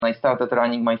I started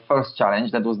running my first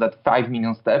challenge. That was that 5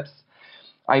 million steps.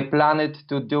 I planned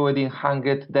to do it in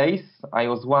 100 days. I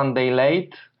was 1 day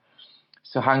late,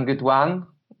 so 101,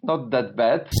 not that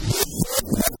bad.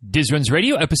 Diz Runs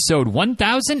Radio, episode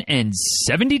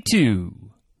 1072,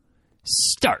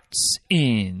 starts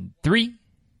in 3,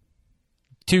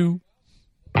 2,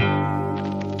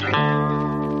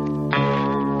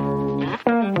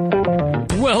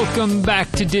 Welcome back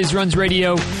to Diz Runs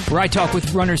Radio, where I talk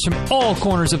with runners from all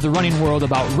corners of the running world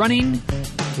about running,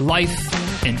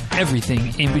 life, and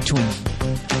everything in between.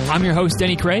 I'm your host,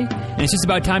 Denny Cray, and it's just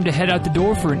about time to head out the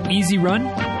door for an easy run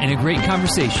and a great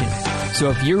conversation. So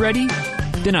if you're ready,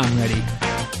 then I'm ready.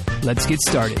 Let's get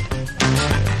started.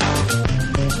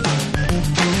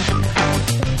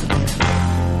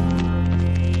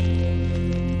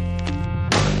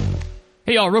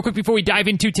 Hey y'all, real quick before we dive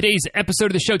into today's episode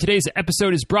of the show, today's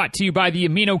episode is brought to you by the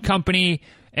Amino Company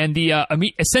and the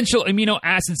essential amino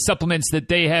acid supplements that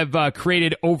they have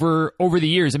created over the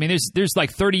years. I mean, there's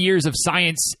like 30 years of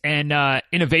science and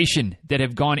innovation that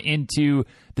have gone into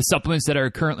the supplements that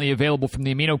are currently available from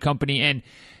the Amino Company. And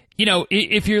you know,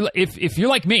 if you're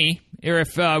like me, or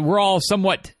if we're all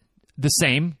somewhat the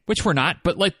same, which we're not,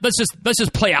 but like let's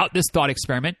just play out this thought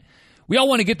experiment. We all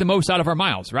want to get the most out of our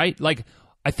miles, right? Like,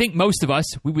 I think most of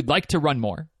us, we would like to run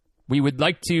more. We would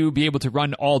like to be able to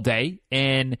run all day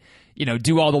and, you know,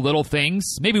 do all the little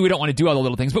things. Maybe we don't want to do all the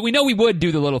little things, but we know we would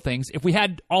do the little things if we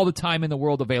had all the time in the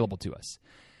world available to us.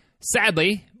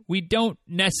 Sadly, we don't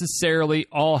necessarily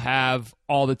all have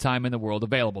all the time in the world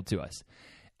available to us.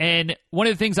 And one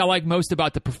of the things I like most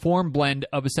about the Perform blend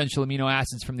of essential amino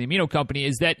acids from the Amino Company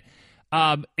is that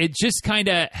it just kind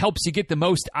of helps you get the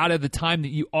most out of the time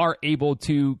that you are able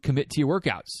to commit to your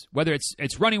workouts, whether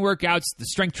it's running workouts, the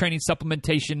strength training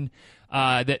supplementation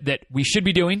that we should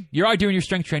be doing. You are doing your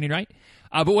strength training, right?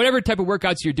 But whatever type of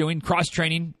workouts you're doing, cross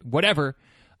training, whatever,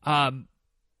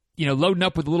 you know, loading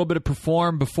up with a little bit of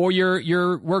Perform before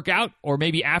your workout, or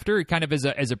maybe after, kind of as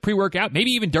a pre-workout,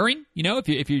 maybe even during. You know,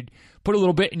 if you put a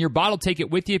little bit in your bottle, take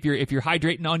it with you if you're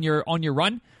hydrating on your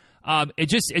run. It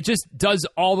just does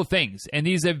all the things, and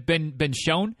these have been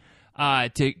shown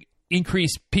to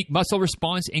increase peak muscle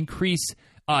response, increase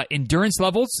endurance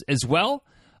levels as well,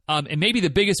 and maybe the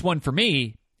biggest one for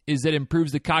me is that it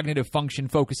improves the cognitive function,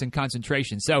 focus, and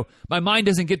concentration. So my mind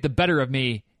doesn't get the better of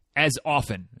me as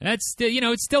often. And that's still, you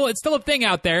know, it's still a thing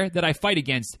out there that I fight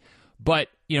against, but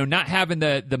you know, not having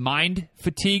the mind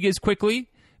fatigue as quickly,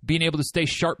 being able to stay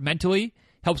sharp mentally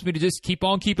helps me to just keep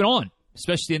on keeping on,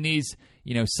 especially in these,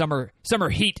 you know, summer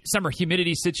heat, summer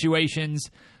humidity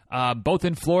situations, both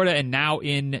in Florida and now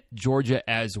in Georgia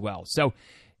as well. So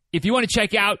if you want to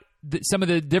check out some of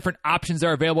the different options that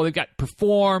are available, they've got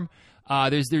Perform.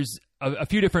 There's a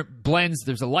few different blends.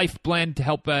 There's a Life blend to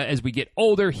help as we get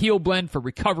older, Heal blend for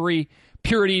recovery,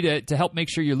 Purity to help make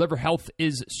sure your liver health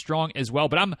is strong as well.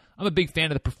 But I'm a big fan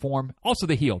of the Perform, also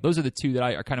the Heal. Those are the two that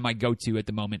are kind of my go-to at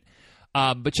the moment.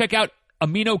 But check out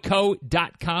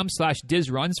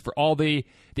aminoco.com/DizRuns for all the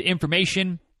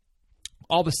information.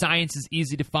 All the science is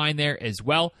easy to find there as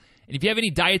well. And if you have any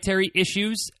dietary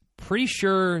issues, pretty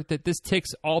sure that this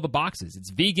ticks all the boxes. It's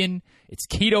vegan, it's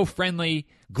keto-friendly,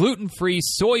 gluten-free,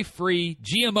 soy-free,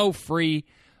 GMO-free.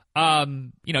 You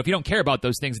know, if you don't care about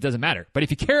those things, it doesn't matter. But if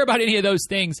you care about any of those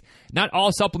things, not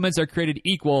all supplements are created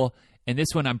equal. And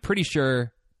this one, I'm pretty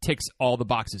sure, ticks all the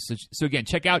boxes. So again,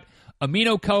 check out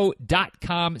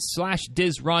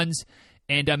aminoco.com/DizRuns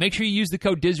and make sure you use the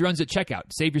code DizRuns at checkout.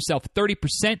 Save yourself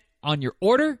 30% on your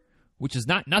order, which is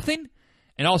not nothing.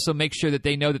 And also make sure that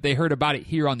they know that they heard about it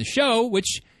here on the show,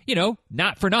 which, you know,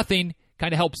 not for nothing,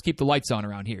 kind of helps keep the lights on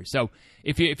around here. So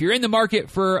if you're in the market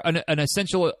for an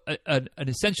essential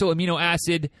amino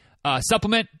acid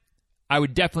supplement, I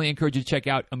would definitely encourage you to check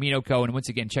out AminoCo. And once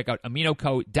again, check out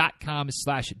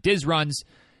aminoco.com/DizRuns.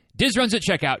 DizRuns at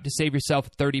checkout to save yourself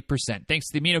 30%. Thanks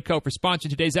to the Amino Co. for sponsoring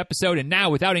today's episode. And now,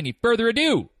 without any further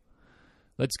ado,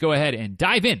 let's go ahead and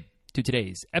dive in to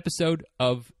today's episode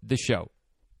of the show.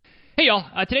 Hey, y'all.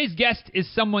 Today's guest is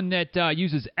someone that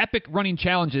uses epic running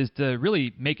challenges to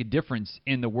really make a difference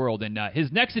in the world. And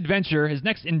his next adventure, his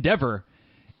next endeavor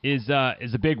is a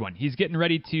big one. He's getting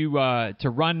ready to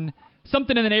run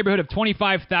something in the neighborhood of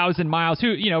 25,000 miles.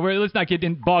 Let's not get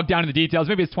bogged down in the details.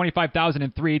 Maybe it's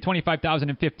 25,003,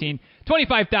 25,015,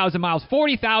 25,000 miles,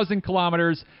 40,000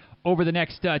 kilometers over the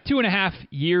next 2.5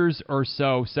 years or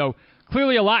so. So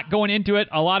clearly a lot going into it,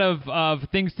 a lot of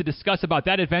things to discuss about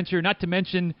that adventure, not to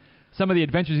mention some of the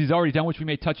adventures he's already done, which we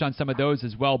may touch on some of those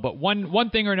as well. But one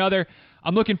thing or another,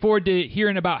 I'm looking forward to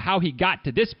hearing about how he got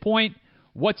to this point,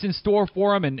 what's in store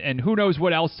for him and who knows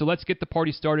what else. So let's get the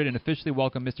party started and officially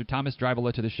welcome Mr. Thomas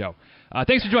Dryvala to the show.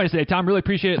 Thanks for joining us today, Tom. Really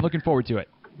appreciate it and looking forward to it.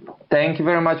 Thank you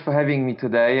very much for having me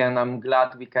today, and I'm glad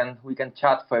we can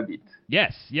chat for a bit.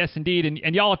 Yes, indeed.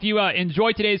 And y'all, if you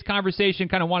enjoy today's conversation,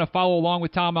 kind of want to follow along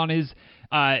with Tom on his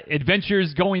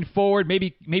adventures going forward,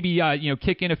 maybe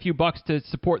kick in a few bucks to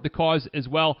support the cause as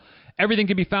well. Everything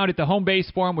can be found at the home base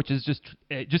for him, which is just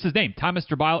his name,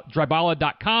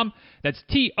 ThomasDrybala.com. That's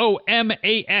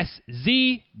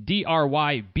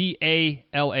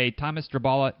TOMASZDRYBALA,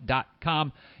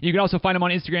 ThomasDrybala.com. You can also find him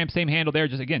on Instagram, same handle there,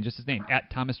 just his name,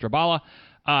 at Thomas Drybala.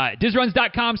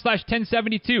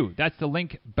 DizRuns.com/1072. That's the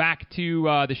link back to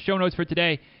the show notes for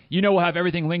today. We'll have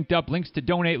everything linked up, links to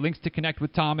donate, links to connect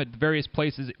with Tom at various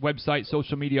places, website,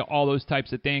 social media, all those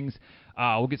types of things.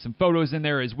 We'll get some photos in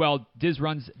there as well.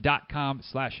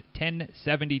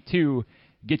 DizRuns.com/1072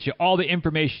 gets you all the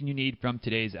information you need from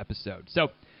today's episode. So,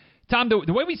 Tom,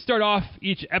 the way we start off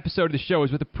each episode of the show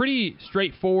is with a pretty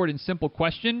straightforward and simple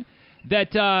question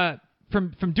that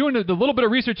from doing the little bit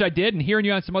of research I did and hearing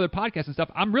you on some other podcasts and stuff,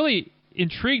 I'm really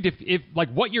intrigued if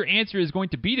what your answer is going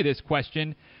to be to this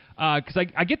question, because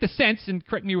I get the sense, and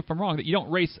correct me if I'm wrong, that you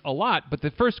don't race a lot, but the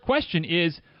first question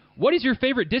is, what is your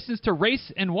favorite distance to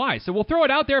race and why? So we'll throw it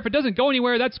out there. If it doesn't go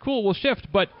anywhere, that's cool. We'll shift.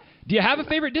 But do you have a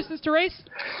favorite distance to race?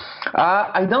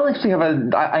 I don't actually have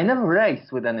I never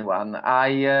race with anyone.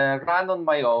 I run on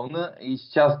my own. It's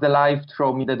just the life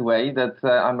throw me that way, that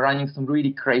I'm running some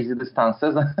really crazy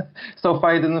distances. So far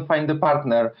I didn't find a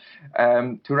partner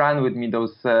to run with me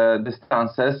those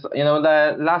distances.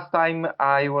 The last time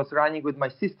I was running with my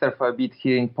sister for a bit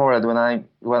here in Poland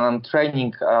when I'm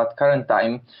training at current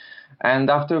time.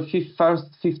 And after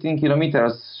first 15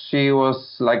 kilometers, she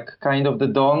was like kind of the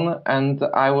dawn, and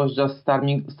I was just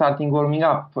starting warming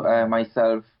up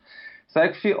myself. So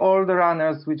actually all the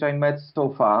runners which I met so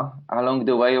far along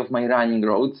the way of my running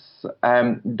roads,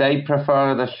 they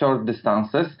prefer the short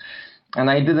distances. And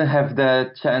I didn't have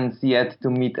the chance yet to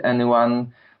meet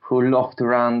anyone who loved to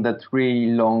run that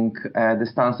really long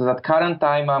distances. At current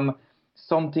time, I'm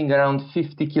something around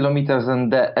 50 kilometers a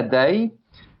day.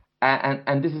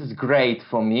 And this is great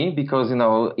for me because,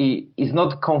 it's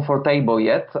not comfortable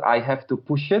yet. I have to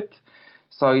push it.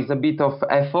 So it's a bit of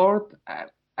effort.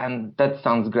 And that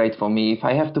sounds great for me. If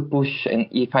I have to push and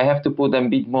if I have to put a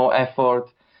bit more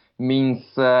effort, means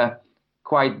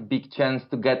quite big chance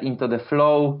to get into the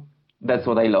flow. That's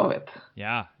what I love it.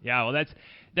 Yeah. Well, that's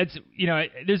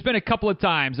there's been a couple of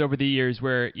times over the years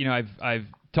where, I've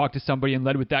talked to somebody and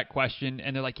led with that question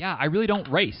and they're like, yeah, I really don't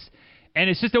race. And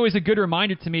it's just always a good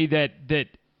reminder to me that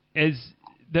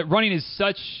running is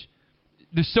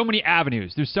there's so many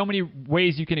avenues. There's so many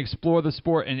ways you can explore the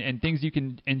sport and things you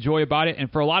can enjoy about it. And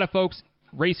for a lot of folks,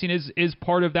 racing is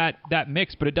part of that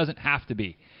mix, but it doesn't have to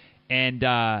be. And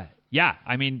not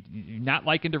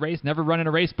liking to race, never running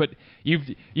a race, but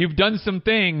you've done some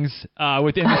things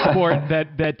within the sport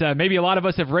that maybe a lot of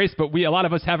us have raced, but a lot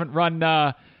of us haven't run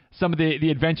some of the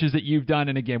adventures that you've done.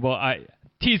 And again,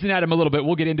 teasing at him a little bit.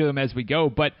 We'll get into them as we go.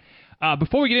 But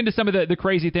before we get into some of the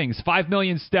crazy things, 5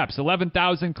 million steps,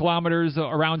 11,000 kilometers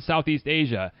around Southeast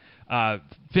Asia,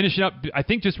 finishing up, I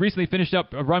think just recently finished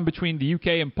up a run between the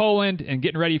UK and Poland and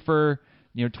getting ready for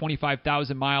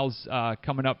 25,000 miles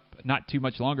coming up not too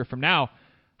much longer from now.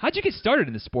 How'd you get started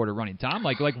in the sport of running, Tom?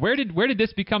 Like where did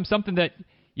this become something that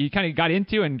you kind of got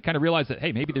into and kind of realized that,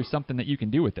 hey, maybe there's something that you can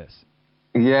do with this?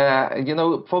 Yeah,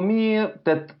 for me,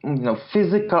 that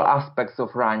physical aspects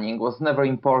of running was never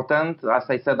important. As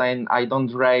I said, I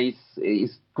don't race.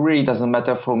 It really doesn't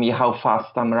matter for me how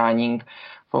fast I'm running.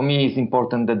 For me, it's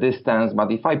important the distance. But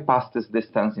if I pass this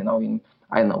distance, in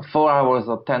 4 hours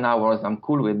or 10 hours, I'm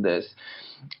cool with this.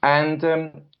 And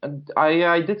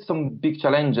I did some big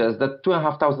challenges. That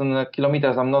 2,500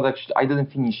 kilometers, I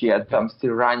didn't finish yet. I'm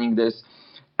still running this.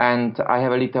 And I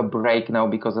have a little break now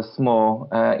because of small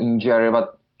injury,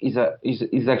 but is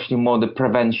actually more the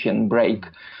prevention break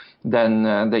than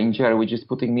the injury, which is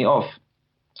putting me off.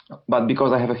 But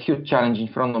because I have a huge challenge in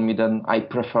front of me, then I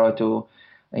prefer to,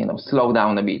 slow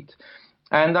down a bit.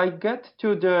 And I get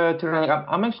to running.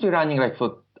 I'm actually running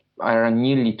for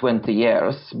nearly 20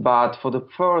 years, but for the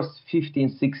first 15,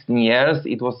 16 years,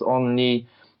 it was only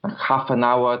half an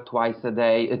hour twice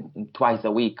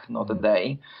a week, not a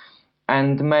day.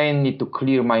 And mainly to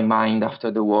clear my mind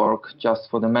after the work, just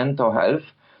for the mental health.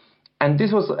 And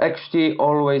this was actually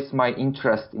always my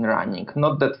interest in running.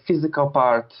 Not that physical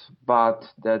part, but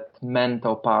that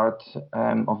mental part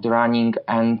of the running.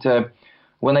 And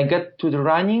when I get to the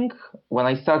running, when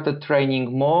I started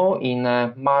training more in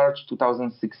March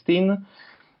 2016,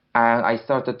 And I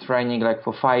started training like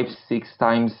for 5-6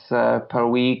 times per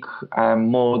week,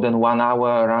 more than 1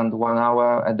 hour, around 1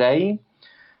 hour a day,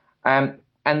 and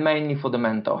mainly for the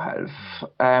mental health.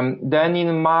 Then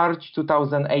in March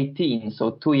 2018,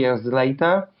 so 2 years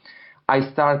later, I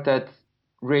started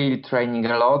really training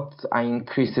a lot. I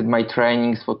increased my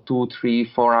trainings for 2, 3,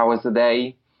 4 hours a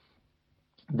day.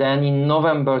 Then in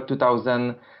November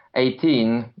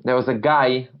 2018, there was a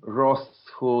guy, Ross,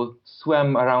 who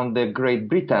swam around the Great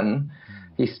Britain.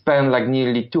 He spent like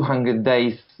nearly 200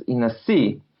 days in a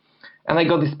sea. And I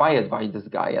got inspired by this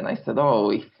guy. And I said, oh,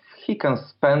 if he can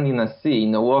spend in a sea,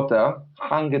 in the water,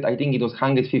 I think it was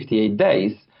 158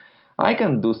 days, I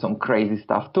can do some crazy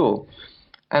stuff too.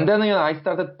 And then, I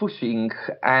started pushing,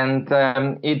 and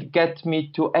it got me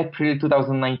to April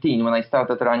 2019 when I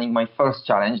started running my first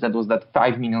challenge. That was that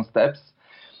 5 million steps.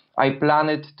 I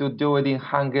planned to do it in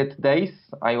 100 days.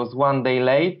 I was 1 day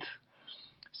late,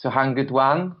 so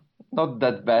 101. Not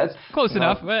that bad. Close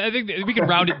enough. I think we can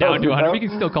round it down to 100. We can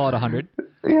still call it 100.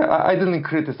 Yeah, I didn't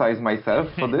criticize myself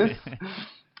for this.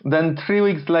 Then 3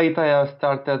 weeks later, I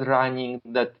started running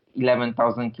that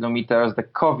 11,000 kilometers. The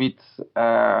COVID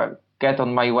get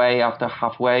on my way after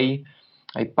halfway.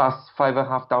 I passed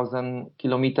 5,500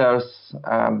 kilometers.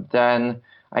 Then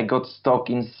I got stuck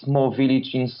in small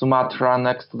village in Sumatra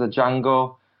next to the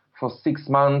jungle for 6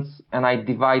 months, and I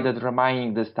divided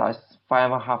remaining distance,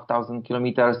 5,500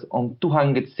 kilometers, on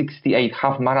 268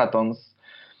 half marathons.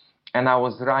 And I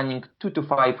was running 2 to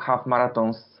 5 half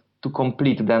marathons to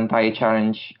complete the entire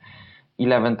challenge,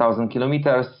 11,000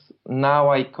 kilometers.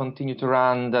 Now I continue to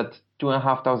run that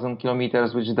 2,500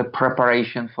 kilometers, which is the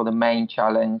preparation for the main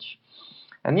challenge.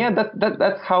 And yeah,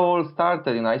 that's how it all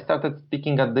started. I started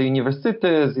speaking at the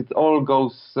universities. It all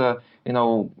goes,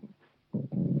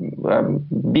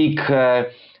 big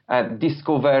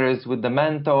discoveries with the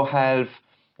mental health.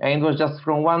 And it was just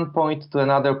from one point to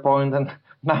another point, and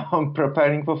now I'm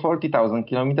preparing for 40,000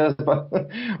 kilometers. But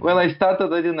when I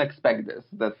started, I didn't expect this,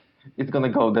 that it's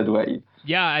going to go that way.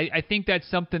 Yeah, I think that's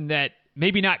something that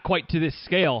maybe not quite to this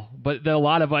scale, but that a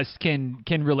lot of us can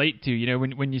relate to.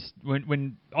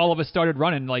 When all of us started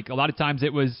running, like a lot of times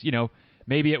it was,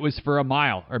 maybe it was for a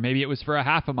mile, or maybe it was for a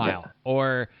half a mile,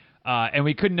 or and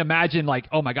we couldn't imagine, like,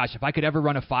 oh my gosh, if I could ever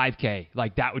run a 5K,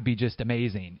 like that would be just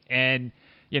amazing. And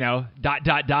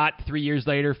 3 years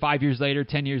later, 5 years later,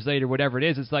 10 years later, whatever it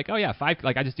is, it's like, oh yeah,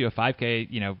 I just do a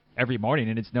 5K, every morning,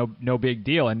 and it's no big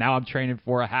deal. And now I'm training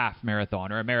for a half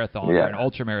marathon or a marathon or an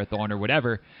ultra marathon or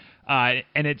whatever.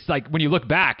 And it's like, when you look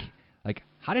back, like,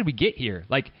 how did we get here?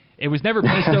 Like, it was never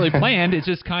necessarily planned. It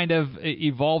just kind of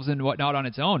evolves and whatnot on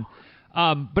its own.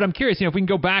 But I'm curious, if we can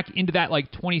go back into that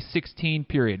like 2016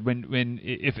 period when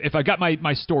if I got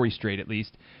my story straight, at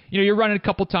least, you're running a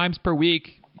couple times per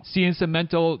week, seeing some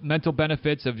mental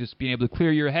benefits of just being able to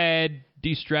clear your head,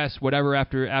 de-stress, whatever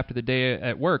after the day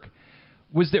at work.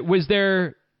 Was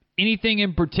there anything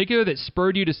in particular that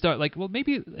spurred you to start, like, well,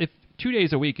 maybe if 2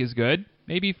 days a week is good,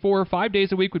 maybe 4 or 5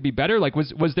 days a week would be better? Like,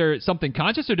 was there something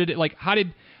conscious, or did it, like, how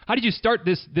did you start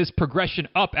this progression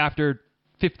up after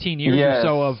 15 years or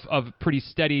so of pretty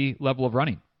steady level of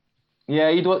running? Yeah,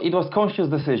 it was conscious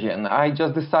decision. I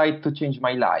just decided to change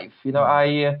my life.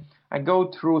 I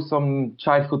go through some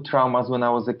childhood traumas when I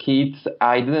was a kid.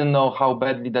 I didn't know how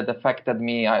badly that affected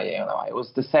me. I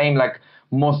was the same like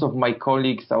most of my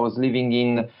colleagues. I was living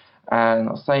in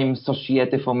same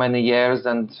society for many years,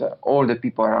 and all the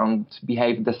people around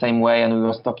behaved the same way, and we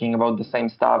was talking about the same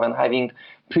stuff and having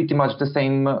pretty much the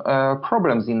same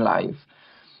problems in life.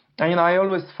 And I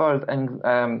always felt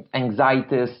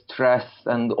anxiety, stress,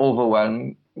 and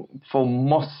overwhelm for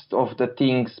most of the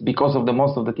things, because of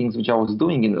most of the things which I was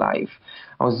doing in life.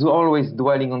 I was always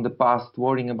dwelling on the past,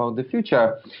 worrying about the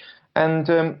future. And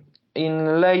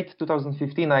in late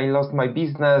 2015, I lost my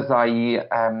business. I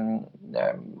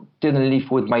didn't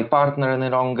live with my partner any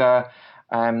longer.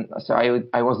 So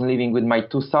I wasn't living with my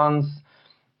 2 sons.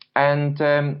 And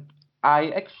I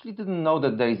actually didn't know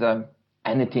that there is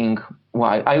anything,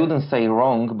 well, I wouldn't say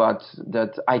wrong, but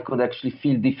that I could actually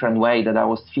feel different way that I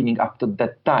was feeling up to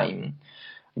that time.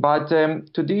 But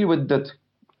to deal with that,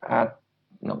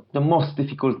 the most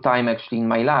difficult time actually in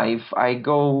my life, I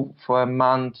go for a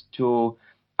month to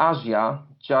Asia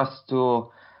just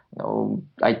to,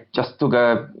 I just took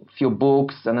a few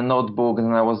books and a notebook,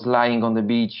 and I was lying on the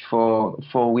beach for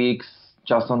 4 weeks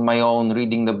just on my own,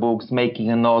 reading the books, making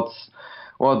notes,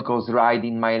 what goes right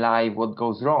in my life, what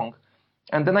goes wrong.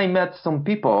 And then I met some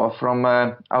people from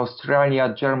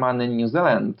Australia, Germany, and New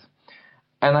Zealand.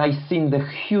 And I seen the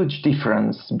huge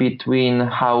difference between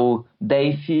how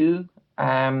they feel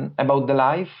about the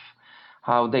life,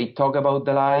 how they talk about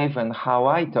the life, and how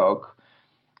I talk.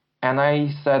 And I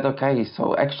said, okay,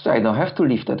 so actually I don't have to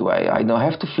live that way. I don't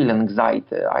have to feel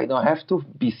anxiety. I don't have to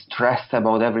be stressed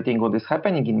about everything what is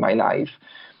happening in my life.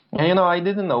 And, I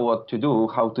didn't know what to do,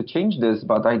 how to change this,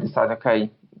 but I decided, okay,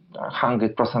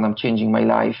 100% I'm changing my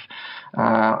life.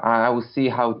 I will see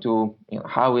how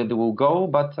it will go,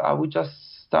 but I will just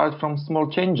start from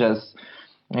small changes.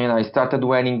 I started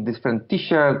wearing different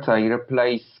t-shirts. I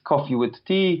replaced coffee with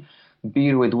tea,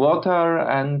 beer with water,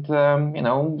 and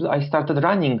I started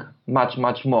running much,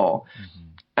 much more. Mm-hmm.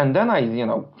 And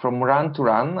then from run to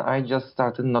run, I just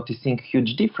started noticing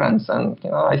huge difference, and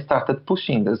I started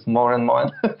pushing this more and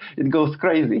more. It goes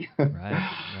crazy.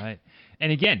 Right.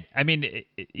 And again, I mean,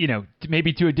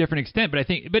 maybe to a different extent, but I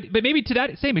think, but maybe to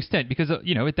that same extent, because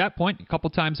at that point, a couple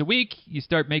times a week, you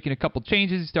start making a couple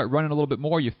changes, you start running a little bit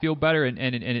more, you feel better, and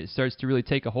it starts to really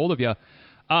take a hold of you.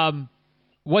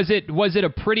 Was it a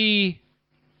pretty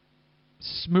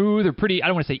smooth or pretty, I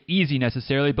don't want to say easy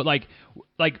necessarily, but like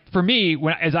for me,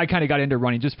 as I kind of got into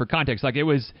running, just for context, like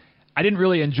I didn't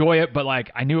really enjoy it, but like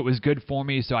I knew it was good for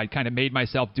me, so I kind of made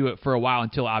myself do it for a while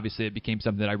until obviously it became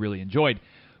something that I really enjoyed.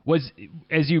 Was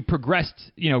as you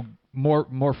progressed,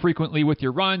 more frequently with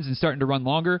your runs and starting to run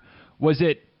longer, was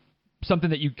it something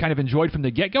that you kind of enjoyed from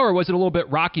the get-go, or was it a little bit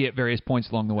rocky at various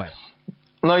points along the way?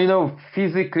 No,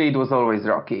 physically it was always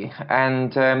rocky,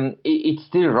 and it's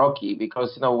still rocky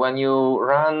because when you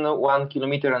run 1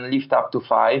 kilometer and lift up to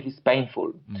 5, it's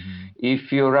painful. Mm-hmm.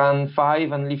 If you run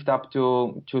 5 and lift up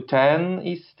to 10,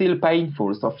 it's still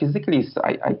painful. So physically,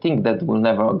 I think that will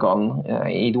never gone.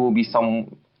 It will be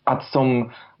at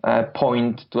some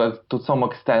point to some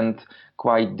extent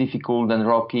quite difficult and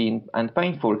rocky and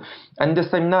painful. And the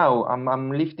same now.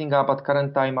 I'm lifting up at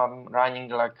current time. I'm running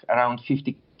like around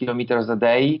 50 kilometers a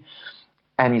day,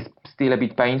 and it's still a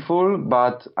bit painful,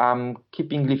 but I'm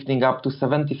keeping lifting up to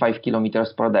 75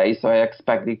 kilometers per day, so I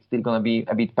expect it's still going to be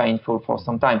a bit painful for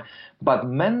some time. But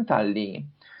mentally,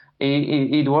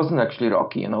 it wasn't actually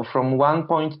rocky. From one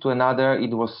point to another,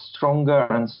 it was stronger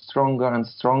and stronger and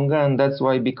stronger, and that's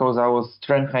why, because I was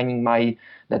strengthening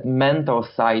that mental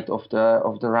side of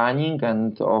the running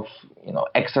and of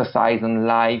exercise and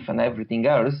life and everything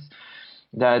else,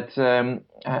 that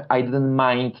I didn't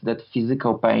mind that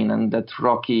physical pain and that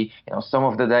rocky. Some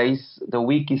of the days, the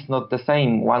week is not the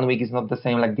same. 1 week is not the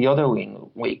same like the other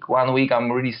week. 1 week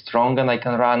I'm really strong and I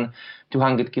can run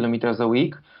 200 kilometers a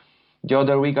week. The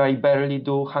other week I barely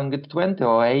do 120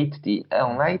 or 80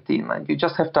 or 90. And you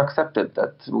just have to accept it,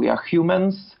 that we are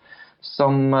humans.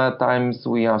 Sometimes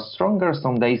we are stronger,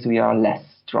 some days we are less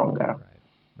stronger.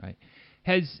 Right.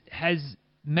 Has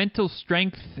mental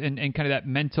strength and kind of that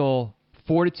mental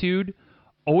fortitude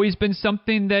always been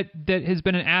something that has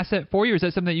been an asset for you, or is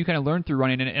that something that you kind of learned through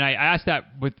running? And I asked that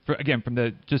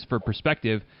just for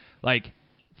perspective. Like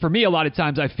for me, a lot of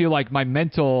times I feel like my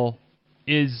mental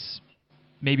is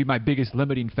maybe my biggest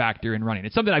limiting factor in running.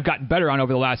 It's something I've gotten better on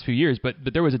over the last few years, but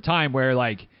there was a time where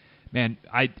like, man,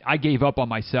 I gave up on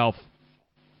myself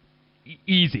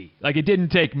easy. Like it didn't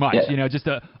take much, just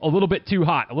a little bit too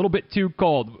hot, a little bit too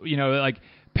cold, like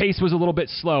pace was a little bit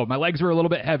slow. My legs were a little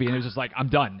bit heavy, and it was just like, I'm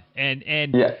done.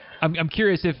 And yeah. I'm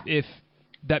curious if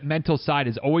that mental side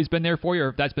has always been there for you, or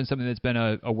if that's been something that's been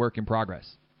a work in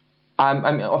progress.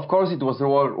 I mean, of course it was a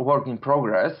work in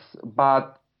progress,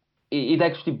 but it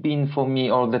actually been for me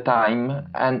all the time,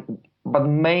 but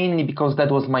mainly because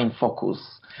that was my focus.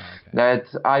 Okay. That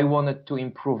I wanted to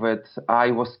improve it.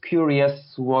 I was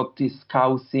curious what is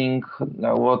causing,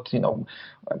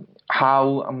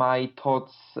 how my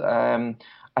thoughts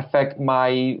affect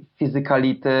my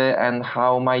physicality and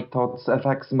how my thoughts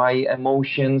affects my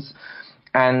emotions.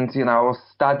 And, I was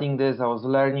studying this, I was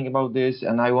learning about this,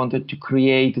 and I wanted to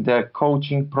create the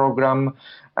coaching program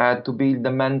to build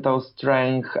the mental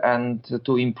strength and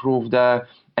to improve the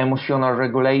emotional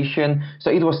regulation. So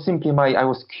it was simply I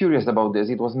was curious about this.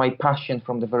 It was my passion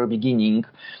from the very beginning.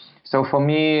 So for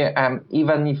me,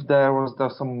 even if there was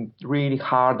some really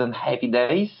hard and heavy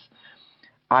days,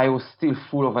 I was still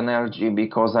full of energy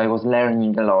because I was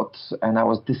learning a lot and I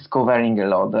was discovering a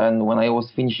lot. And when I was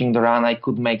finishing the run, I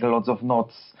could make lots of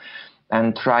notes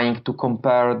and trying to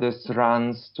compare these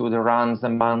runs to the runs a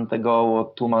month ago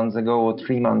or 2 months ago or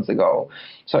 3 months ago.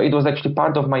 So it was actually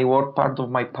part of my work, part of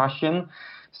my passion.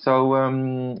 So,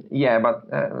 but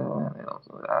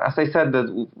as I said,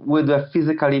 that with the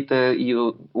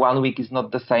physicality, 1 week is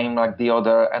not the same like the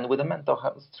other, and with the mental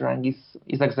health strength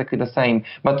is exactly the same.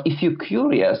 But if you're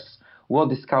curious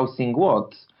what is causing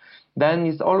what, then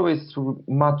it's always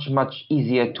much, much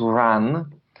easier to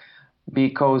run,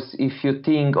 because if you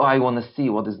think, oh, I want to see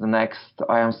what is the next,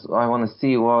 I want to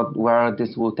see where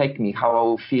this will take me, how I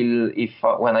will feel if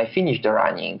when I finish the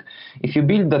running. If you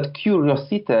build that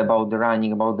curiosity about the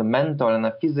running, about the mental and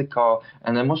the physical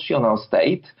and emotional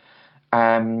state,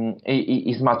 it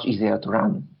is much easier to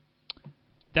run.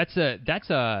 That's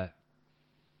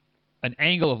an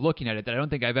angle of looking at it that I don't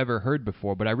think I've ever heard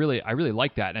before, but I really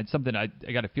like that, and it's something I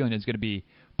got a feeling is going to be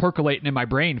percolating in my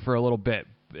brain for a little bit,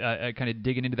 kind of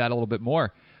digging into that a little bit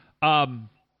more. And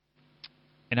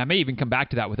I may even come back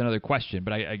to that with another question,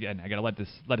 but I got to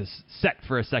let us set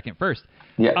for a second first.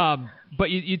 Yeah. But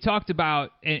you talked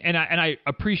about, and I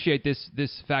appreciate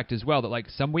this fact as well, that like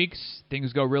some weeks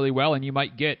things go really well and you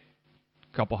might get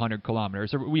couple 100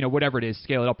 kilometers, or whatever it is,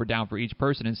 scale it up or down for each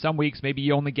person. And some weeks maybe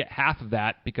you only get half of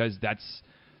that because that's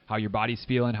how your body's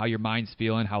feeling, how your mind's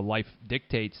feeling, how life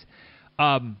dictates.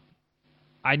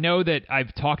 I know that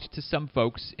I've talked to some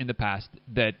folks in the past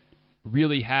that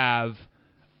really have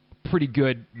pretty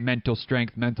good mental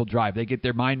strength, mental drive. They get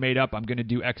their mind made up, I'm going to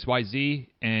do X, Y, Z,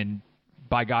 and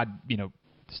by God,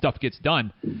 stuff gets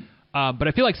done. But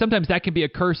I feel like sometimes that can be a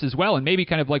curse as well, and maybe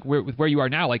kind of like with where you are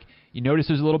now, like you notice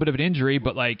there's a little bit of an injury,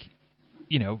 but like,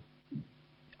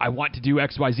 I want to do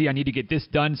X, Y, Z. I need to get this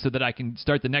done so that I can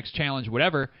start the next challenge,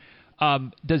 whatever.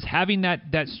 Does having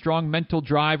that strong mental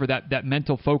drive or that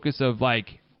mental focus of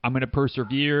like, I'm going to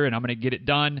persevere and I'm going to get it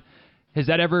done, has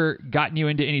that ever gotten you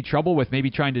into any trouble with maybe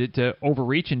trying to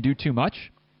overreach and do too much?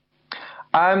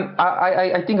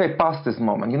 I think I passed this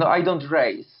moment. I don't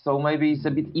race, so maybe it's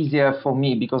a bit easier for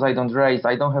me because I don't race.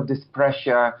 I don't have this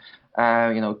pressure,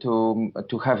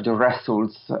 to have the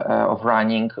results of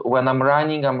running. When I'm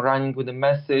running with a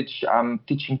message. I'm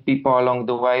teaching people along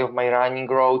the way of my running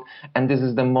road, and this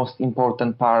is the most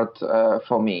important part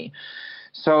for me.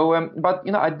 So, but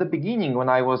at the beginning when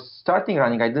I was starting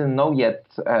running, I didn't know yet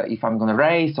if I'm going to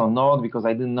race or not, because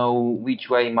I didn't know which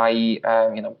way my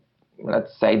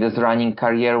let's say this running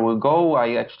career will go.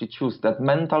 I actually choose that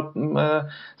mental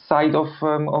side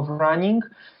of running.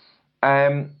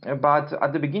 But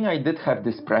at the beginning, I did have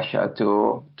this pressure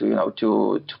to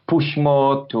push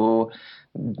more, to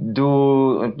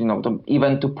do,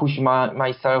 even to push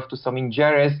myself to some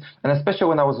injuries. And especially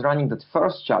when I was running that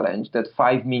first challenge, that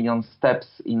 5 million steps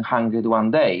in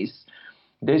 101 days,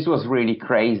 this was really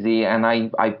crazy, and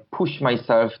I pushed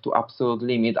myself to absolute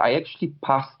limit. I actually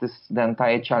passed the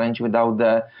entire challenge without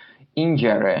the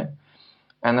injury.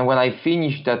 And when I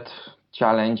finished that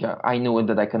challenge, I knew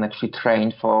that I can actually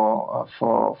train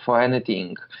for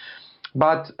anything.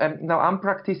 But now I'm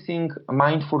practicing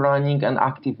mindful running and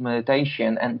active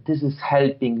meditation, and this is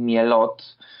helping me a lot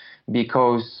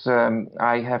because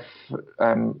I have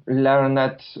learned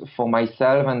that for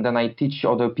myself, and then I teach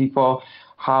other people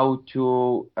how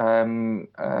to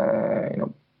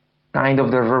kind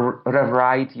of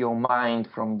rewrite your mind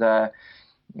from the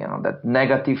that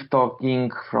negative talking,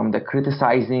 from the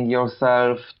criticizing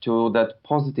yourself to that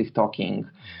positive talking.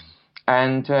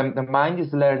 And the mind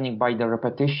is learning by the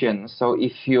repetition. So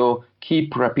if you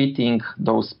keep repeating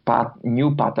those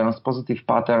new patterns, positive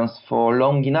patterns for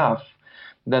long enough,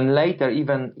 then later,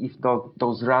 even if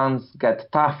those runs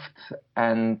get tough,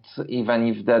 and even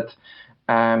if that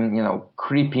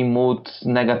creepy mood,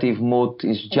 negative mood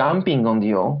is jumping on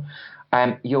you,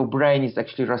 your brain is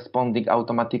actually responding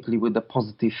automatically with the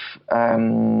positive,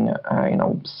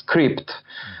 script,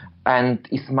 and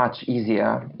it's much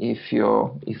easier if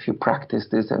you practice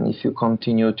this and if you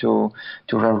continue to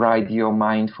rewrite your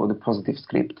mind for the positive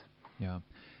script. Yeah,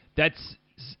 that's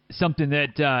something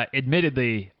that,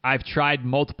 admittedly, I've tried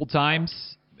multiple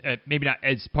times. Maybe not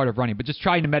as part of running, but just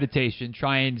trying meditation,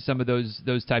 trying some of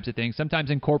those types of things,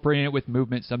 sometimes incorporating it with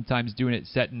movement, sometimes doing it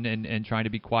setting and trying to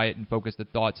be quiet and focus the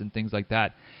thoughts and things like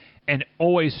that, and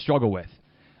always struggle with.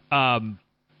 Again,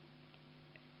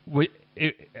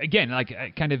 like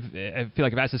I feel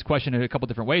like I've asked this question in a couple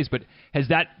different ways, but has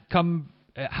that come,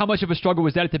 how much of a struggle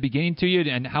was that at the beginning to you,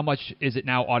 and how much is it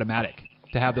now automatic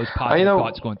to have those positive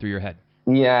thoughts going through your head?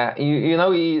 Yeah,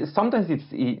 sometimes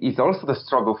it's also the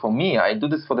struggle for me. I do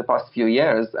this for the past few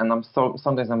years, and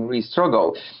sometimes I'm really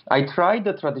struggle. I tried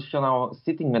the traditional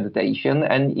sitting meditation,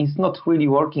 and it's not really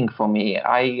working for me.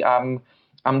 I'm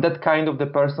that kind of the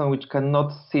person which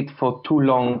cannot sit for too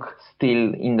long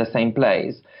still in the same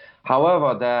place.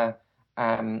 However, the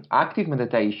active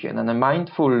meditation and the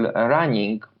mindful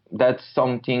running, that's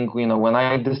something, when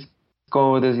I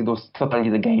discovered this, it was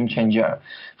totally the game changer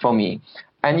for me.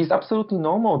 And it's absolutely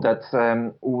normal that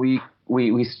we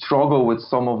struggle with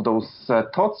some of those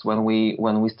thoughts when we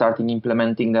starting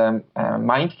implementing the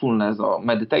mindfulness or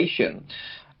meditation.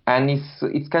 And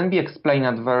it can be explained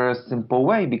in a very simple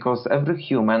way, because every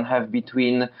human have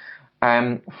between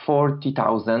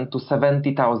 40,000 to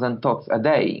 70,000 thoughts a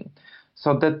day.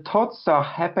 So the thoughts are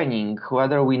happening,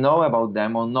 whether we know about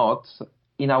them or not,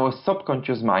 in our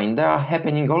subconscious mind. They are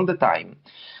happening all the time.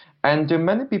 And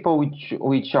many people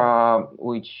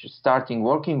which starting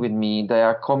working with me, they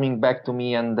are coming back to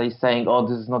me and they saying, "Oh,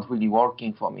 this is not really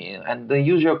working for me." And the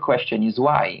usual question is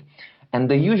why. And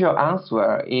the usual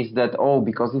answer is that, oh,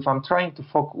 because if I'm trying to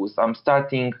focus, I'm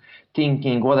starting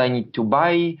thinking what I need to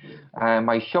buy,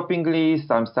 my shopping list.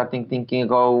 I'm starting thinking,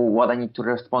 oh, what I need to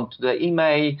respond to the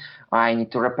email. I need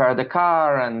to repair the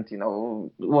car and,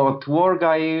 what work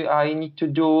I need to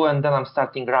do. And then I'm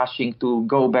starting rushing to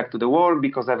go back to the work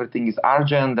because everything is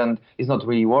urgent and it's not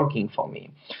really working for me.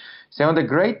 So the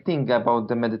great thing about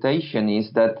the meditation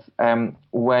is that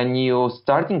when you're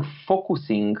starting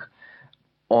focusing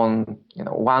on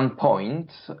one point,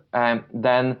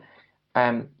 then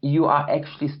you are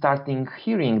actually starting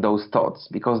hearing those thoughts,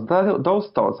 because those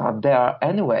thoughts are there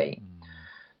anyway.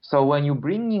 So when you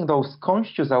bringing those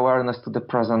conscious awareness to the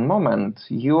present moment,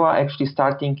 you are actually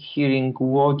starting hearing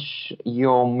what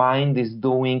your mind is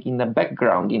doing in the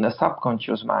background, in a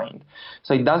subconscious mind.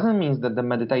 So it doesn't mean that the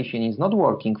meditation is not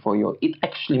working for you. It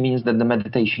actually means that the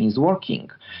meditation is working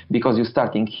because you're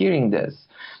starting hearing this.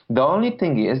 The only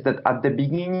thing is that at the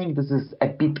beginning, this is a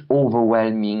bit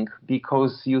overwhelming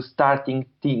because you're starting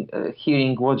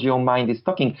hearing what your mind is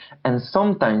talking. And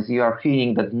sometimes you are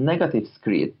hearing that negative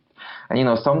script.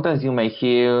 And, sometimes you may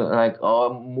hear like,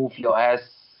 oh, move your ass,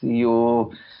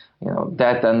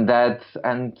 that and that.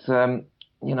 And,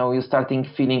 you're starting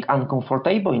feeling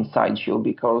uncomfortable inside you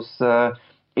because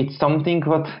it's something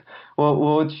what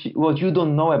you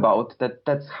don't know about,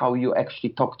 that's how you actually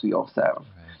talk to yourself.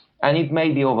 Right. And it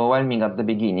may be overwhelming at the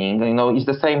beginning. It's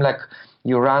the same like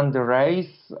you run the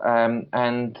race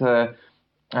and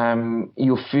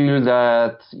you feel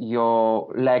that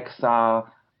your legs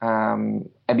are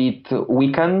a bit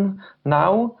weakened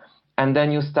now, and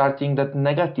then you're starting that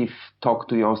negative talk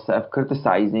to yourself,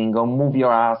 criticizing or move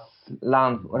your ass,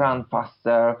 run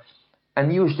faster.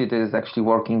 And usually this is actually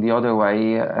working the other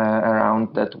way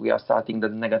around, that we are starting the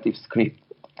negative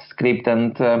script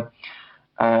and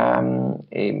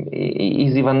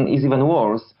is even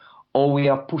worse, or we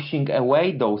are pushing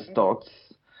away those thoughts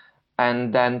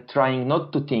and then trying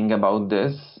not to think about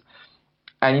this,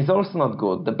 and it's also not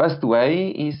good. The best way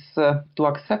is to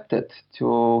accept it,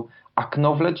 to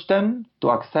acknowledge them, to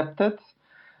accept it.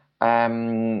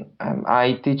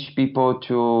 I teach people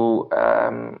to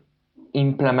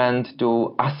implement,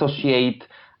 to associate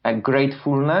a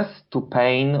gratefulness to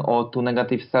pain or to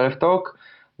negative self-talk.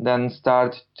 Then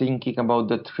start thinking about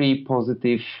the 3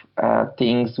 positive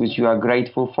things which you are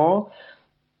grateful for.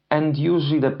 And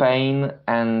usually the pain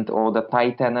or the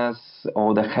tightness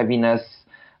or the heaviness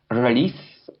release.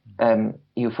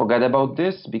 You forget about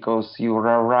this because you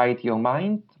rewrite your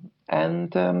mind,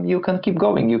 and you can keep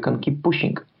going. You can keep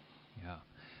pushing. Yeah.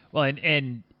 Well,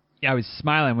 and I was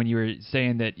smiling when you were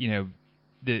saying that,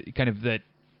 the kind of that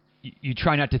you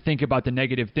try not to think about the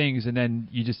negative things, and then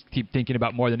you just keep thinking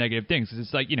about more of the negative things.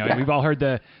 It's like, we've all heard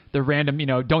the random,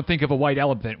 don't think of a white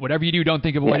elephant. Whatever you do, don't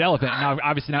think of a white elephant. Now,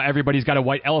 obviously, now everybody's got a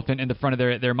white elephant in the front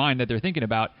of their mind that they're thinking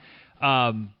about.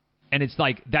 And it's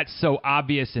like, that's so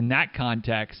obvious in that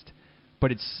context,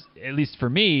 but it's, at least for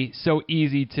me, so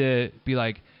easy to be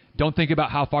like, don't think about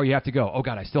how far you have to go. Oh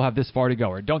God, I still have this far to go.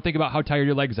 Or don't think about how tired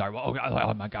your legs are. Well,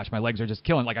 oh my gosh, my legs are just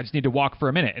killing. Like, I just need to walk for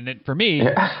a minute. And then for me,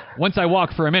 once I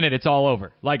walk for a minute, it's all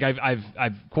over. Like I've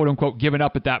quote unquote given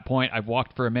up at that point. I've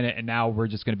walked for a minute, and now we're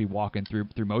just going to be walking through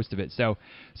most of it. So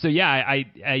yeah,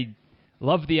 I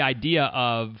love the idea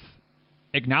of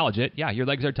acknowledge it. Yeah, your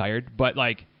legs are tired, but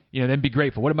like, then be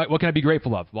grateful. What can I be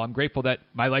grateful of? Well, I'm grateful that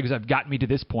my legs have gotten me to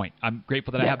this point. I'm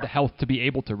grateful that I have the health to be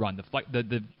able to run,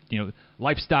 the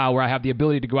lifestyle where I have the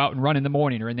ability to go out and run in the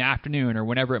morning or in the afternoon or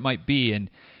whenever it might be, and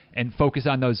focus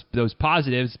on those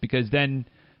positives, because then,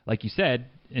 like you said,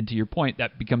 and to your point,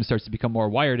 that starts to become more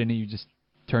wired, and you just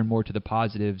turn more to the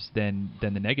positives than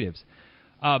the negatives.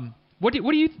 What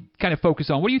do you kind of focus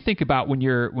on? What do you think about when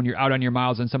you're out on your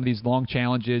miles on some of these long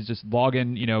challenges, just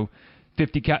logging,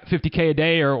 50K a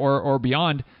day or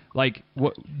beyond? Like,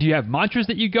 what do you have mantras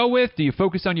that you go with? Do you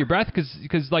focus on your breath?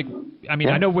 Because I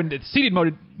know when it's seated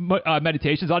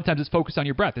meditations, a lot of times it's focused on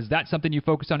your breath. Is that something you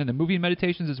focus on in the moving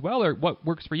meditations as well, or what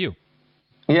works for you?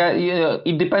 Yeah,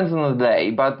 it depends on the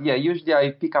day, but usually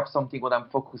I pick up something what I'm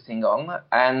focusing on,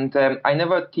 and I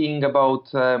never think about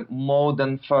more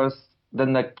than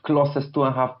the closest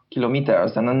 2.5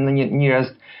 kilometers and then the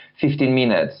nearest 15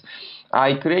 minutes.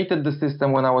 I created the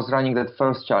system when I was running that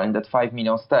first challenge, that 5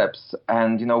 million steps.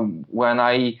 And, when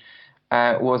I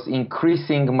was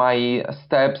increasing my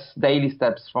daily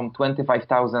steps from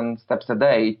 25,000 steps a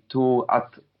day to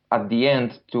at the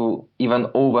end to even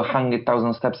over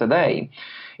 100,000 steps a day.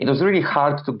 It was really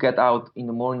hard to get out in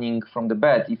the morning from the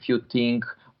bed if you think,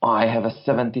 oh, I have a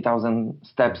 70,000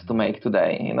 steps to make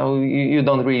today. You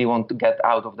don't really want to get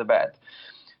out of the bed.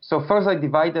 So first I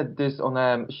divided this on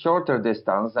a shorter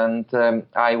distance, and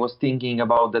I was thinking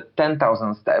about the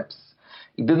 10,000 steps.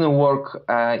 It didn't work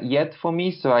yet for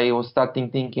me, so I was starting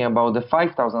thinking about the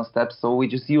 5,000 steps, so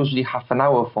which is usually half an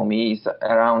hour for me, is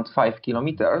around 5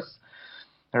 kilometers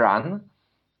run.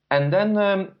 And then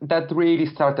that really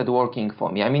started working for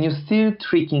me. I mean, you're still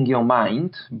tricking your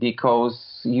mind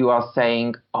because you are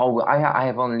saying, oh, I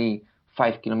have only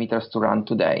 5 kilometers to run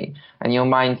today. And your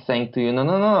mind saying to you,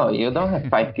 no, you don't have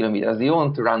 5 kilometers. You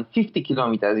want to run 50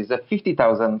 kilometers. It's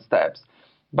 50,000 steps.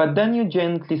 But then you're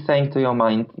gently saying to your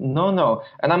mind, no.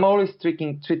 And I'm always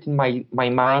treating my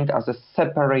mind as a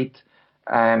separate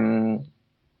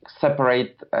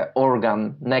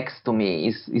organ next to me.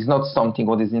 Is not something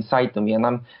what is inside to me. And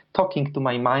I'm talking to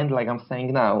my mind like I'm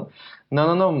saying now,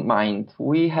 no, mind.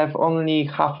 We have only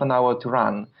half an hour to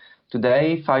run.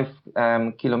 Today, 5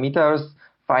 kilometers,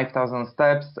 5,000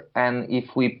 steps. And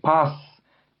if we pass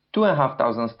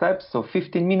 2,500 steps, so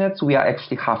 15 minutes, we are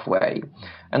actually halfway.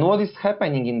 And what is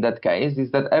happening in that case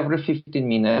is that every 15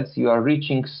 minutes, you are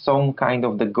reaching some kind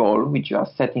of the goal which you are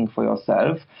setting for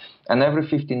yourself. And every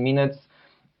 15 minutes,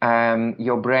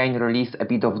 your brain releases a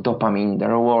bit of dopamine, the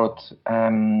reward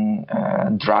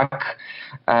drug,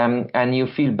 and you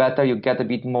feel better, you get a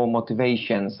bit more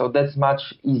motivation. So that's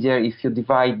much easier if you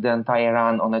divide the entire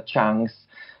run on a chunks.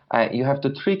 You have to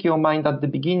trick your mind at the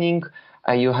beginning.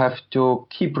 You have to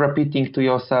keep repeating to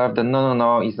yourself that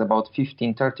no, it's about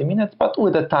 15, 30 minutes. But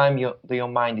with the time, your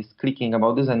mind is clicking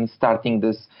about this and starting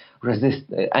this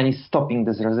and is stopping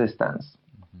this resistance.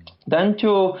 Mm-hmm. Then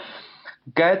to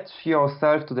get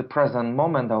yourself to the present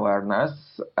moment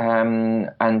awareness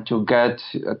and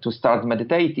to start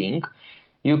meditating,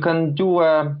 you can do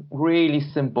really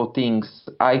simple things.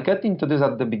 I get into this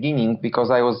at the beginning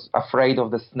because I was afraid of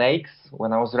the snakes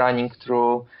when I was running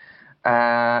through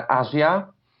Asia,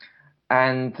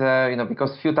 and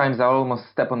because a few times I almost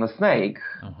stepped on a snake,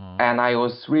 and I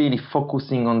was really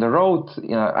focusing on the road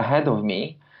ahead of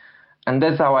me, and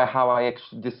that's how I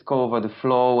actually discovered the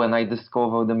flow, and I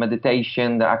discovered the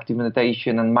meditation, the active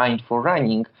meditation, and mindful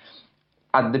running.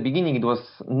 At the beginning, it was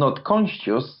not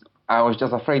conscious. I was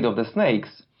just afraid of the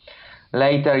snakes.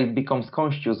 Later, it becomes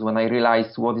conscious when I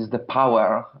realized what is the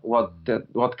power,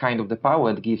 what kind of the power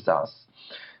it gives us.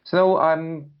 So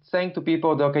I'm saying to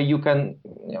people that, okay, you can,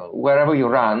 wherever you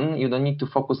run, you don't need to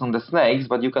focus on the snakes,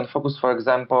 but you can focus, for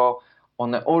example,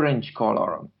 on the orange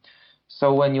color.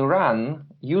 So when you run,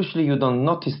 usually you don't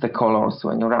notice the colors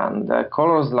when you run. The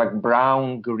colors like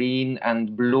brown, green,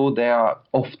 and blue, they are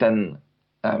often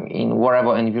in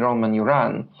whatever environment you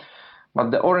run.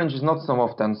 But the orange is not so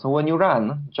often. So when you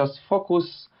run, just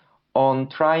focus on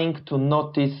trying to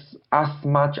notice as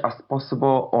much as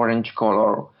possible orange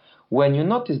color. When you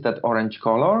notice that orange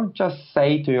color, just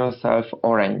say to yourself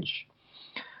orange.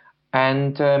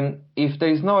 And if there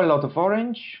is not a lot of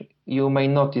orange, you may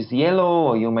notice yellow,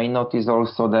 or you may notice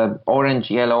also the orange,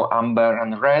 yellow, amber,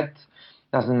 and red.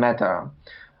 Doesn't matter.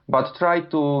 But try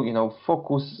to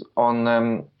focus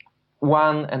on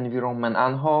one environment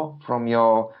anho from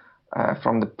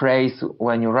the place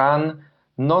when you run.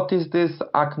 Notice this,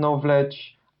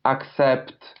 acknowledge,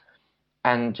 accept,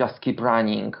 and just keep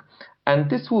running.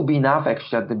 And this will be enough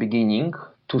actually at the beginning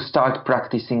to start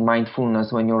practicing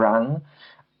mindfulness when you run.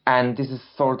 And this is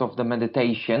sort of the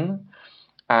meditation.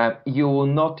 You will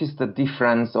notice the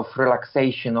difference of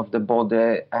relaxation of the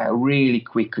body really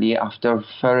quickly after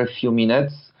very few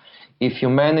minutes. If you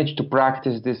manage to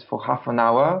practice this for half an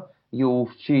hour, you will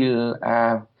feel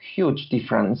a huge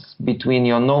difference between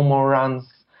your normal runs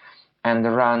and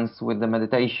the runs with the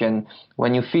meditation.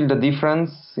 When you feel the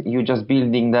difference, you're just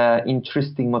building the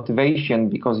interesting motivation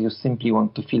because you simply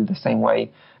want to feel the same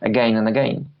way again and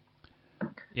again.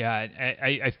 Yeah,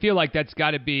 I feel like that's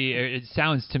got to be, it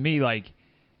sounds to me like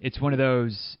it's one of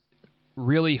those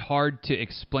really hard to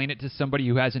explain it to somebody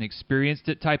who hasn't experienced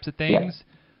it types of things. Yeah.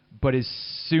 But as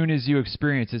soon as you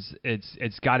experience it,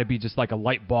 it's got to be just like a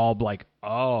light bulb, like,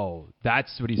 oh,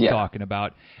 that's what he's talking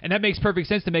about. And that makes perfect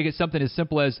sense to make it something as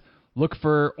simple as look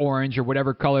for orange or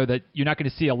whatever color that you're not going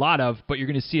to see a lot of, but you're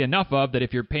going to see enough of that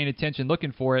if you're paying attention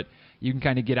looking for it, you can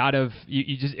kind of get out of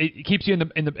it keeps you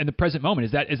in the present moment.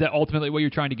 Is that ultimately what you're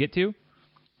trying to get to?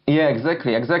 Yeah,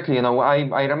 exactly.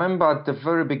 I remember at the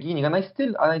very beginning, and I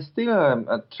still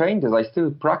train this, I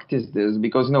still practice this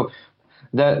because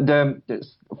the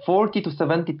 40 to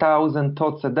 70,000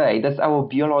 thoughts a day, that's our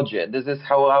biology. This is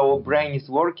how our brain is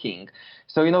working.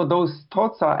 So, those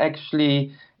thoughts are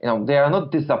actually, they are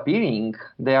not disappearing.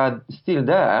 They are still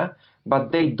there,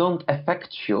 but they don't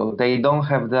affect you. They don't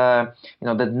have the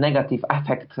negative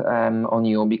effect on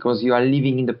you, because you are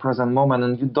living in the present moment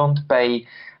and you don't pay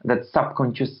that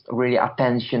subconscious really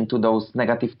attention to those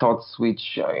negative thoughts,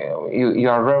 which you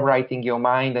are rewriting your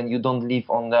mind, and you don't live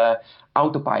on the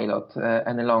autopilot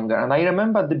any longer. And I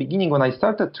remember at the beginning when I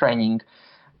started training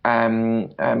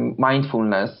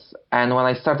mindfulness, and when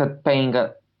I started paying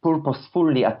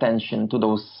purposefully attention to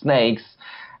those snakes,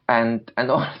 and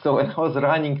also when I was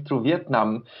running through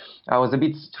Vietnam, I was a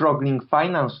bit struggling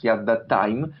financially at that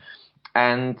time,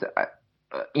 and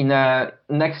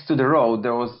next to the road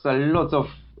there was a lot of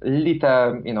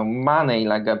little money,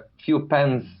 like a few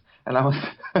pence, and I was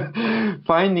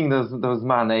finding those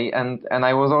money, and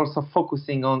I was also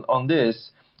focusing on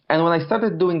this. And when I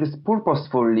started doing this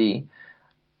purposefully,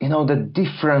 the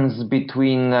difference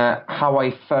between how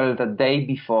I felt the day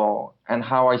before and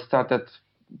how I started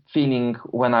feeling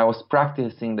when I was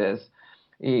practicing this,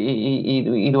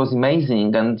 it was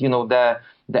amazing. And the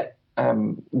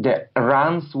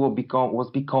runs was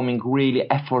becoming really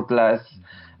effortless.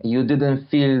 You didn't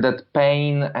feel that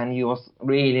pain, and you was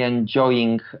really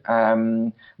enjoying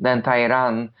the entire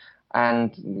run.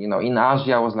 And in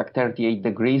Asia it was like 38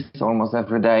 degrees almost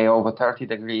every day, over 30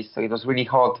 degrees, so it was really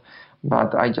hot,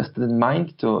 but I just didn't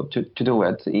mind to do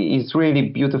it. It's really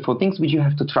beautiful things which you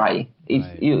have to try.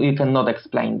 Right. You cannot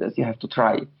explain this, you have to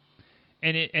try.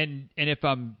 And if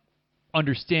I'm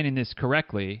understanding this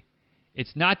correctly,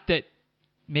 it's not that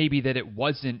maybe that it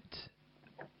wasn't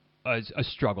a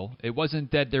struggle. It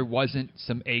wasn't that there wasn't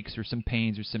some aches or some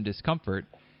pains or some discomfort.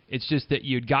 It's just that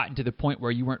you'd gotten to the point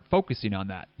where you weren't focusing on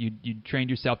that. You'd trained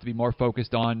yourself to be more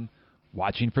focused on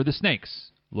watching for the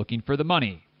snakes, looking for the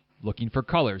money, looking for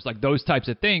colors, like those types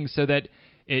of things, so that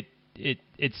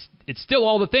it's still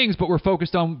all the things, but we're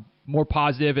focused on more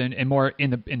positive and more in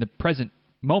the present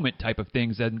moment type of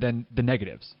things than the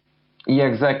negatives. Yeah,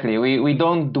 exactly. We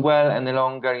don't dwell any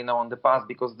longer, on the past,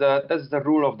 because that's the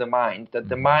rule of the mind. That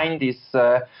the mind is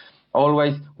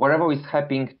always, whatever is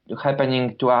happening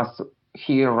to us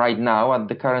here right now at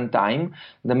the current time,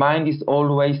 the mind is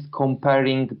always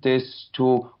comparing this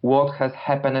to what has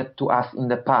happened to us in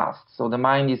the past. So the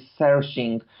mind is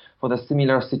searching for the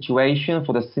similar situation,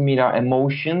 for the similar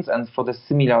emotions, and for the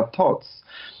similar thoughts.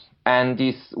 And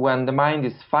when the mind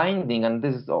is finding, and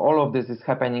all of this is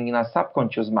happening in our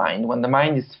subconscious mind, when the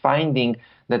mind is finding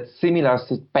that similar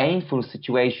painful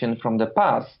situation from the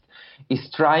past, is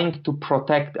trying to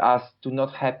protect us to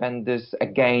not happen this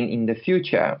again in the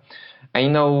future.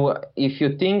 And if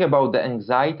you think about the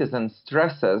anxieties and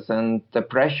stresses and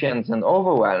depressions and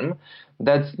overwhelm,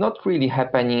 that's not really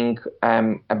happening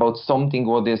about something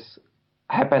what is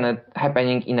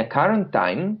happening in a current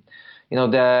time.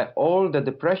 All the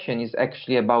depression is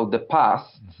actually about the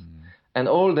past, and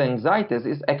all the anxieties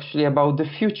is actually about the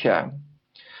future.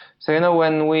 So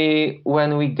when we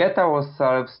get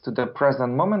ourselves to the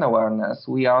present moment awareness,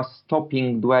 we are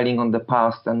stopping dwelling on the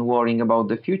past and worrying about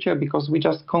the future, because we're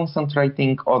just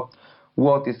concentrating on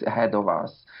what is ahead of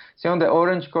us. So the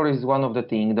orange core is one of the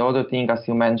things. The other thing, as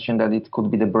you mentioned, that it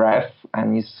could be the breath,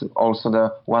 and it's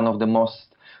also one of the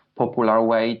most popular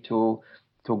way to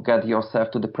get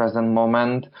yourself to the present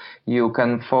moment. You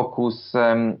can focus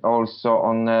also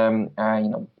on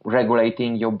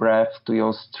regulating your breath to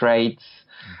your straits.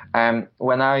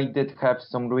 When I did have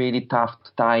some really tough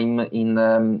time in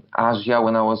Asia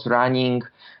when I was running,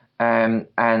 I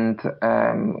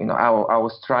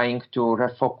was trying to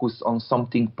refocus on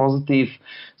something positive.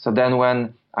 So then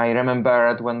when I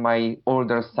remembered when my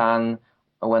older son,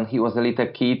 when he was a little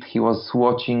kid, he was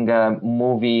watching a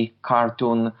movie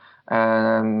cartoon,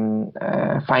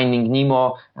 Finding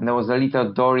Nemo, and there was a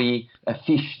little Dory, a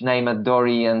fish named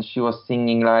Dory, and she was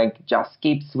singing like, just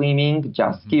keep swimming,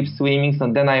 just keep swimming. So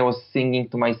then I was singing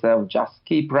to myself, just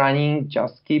keep running,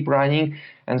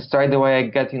 and straight away I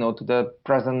get to the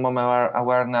present moment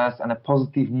awareness and a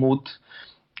positive mood,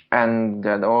 and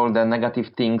all the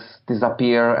negative things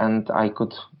disappear, and I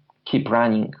could keep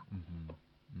running.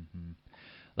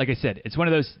 Like I said, it's one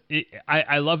of those.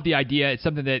 I love the idea. It's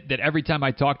something that every time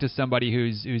I talk to somebody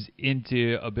who's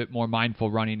into a bit more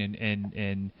mindful running,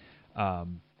 and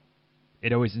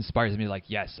it always inspires me. Like,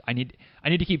 yes, I need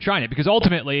to keep trying it, because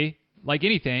ultimately, like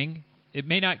anything, it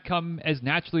may not come as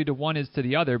naturally to one as to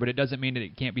the other, but it doesn't mean that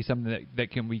it can't be something that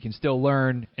we can still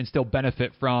learn and still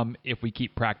benefit from if we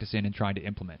keep practicing and trying to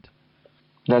implement.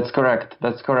 That's correct.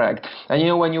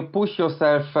 And when you push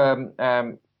yourself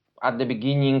at the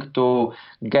beginning to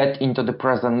get into the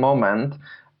present moment,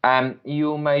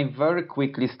 you may very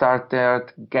quickly start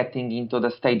getting into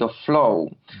the state of flow.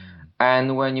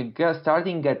 And when you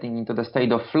starting getting into the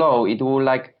state of flow, it will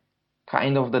like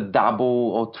kind of the double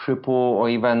or triple or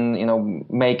even,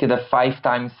 make it a 5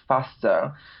 times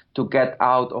faster to get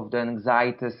out of the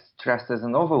anxieties, stresses,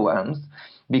 and overwhelms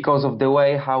because of the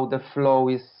way how the flow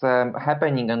is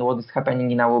happening and what is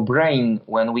happening in our brain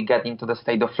when we get into the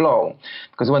state of flow.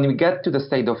 Because when we get to the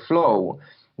state of flow,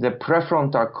 the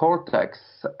prefrontal cortex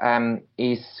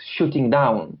is shutting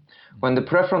down. When the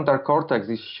prefrontal cortex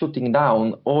is shutting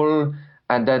down,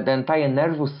 the entire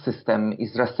nervous system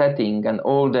is resetting, and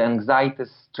all the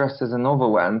anxieties, stresses, and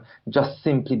overwhelm just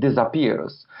simply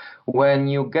disappears. When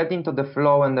you get into the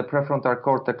flow and the prefrontal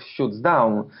cortex shuts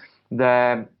down,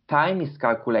 the time is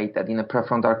calculated in the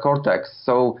prefrontal cortex.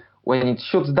 So when it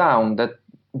shuts down, the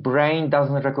brain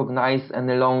doesn't recognize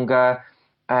any longer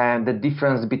the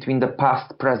difference between the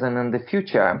past, present, and the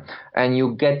future, and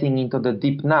you're getting into the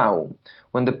deep now.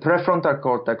 When the prefrontal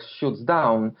cortex shuts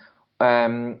down,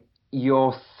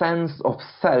 your sense of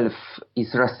self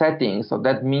is resetting. So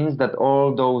that means that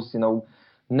all those,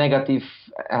 negative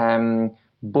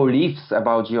beliefs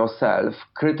about yourself,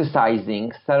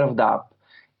 criticizing, self-doubt,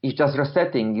 is just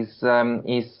resetting,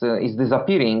 is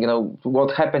disappearing.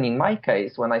 What happened in my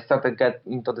case when I started get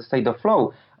into the state of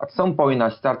flow, at some point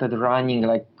I started running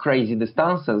like crazy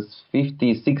distances,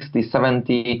 50, 60,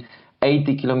 70,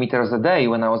 80 kilometers a day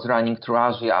when I was running through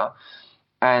Asia.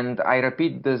 And I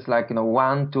repeat this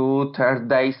 1, 2, third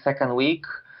day, second week.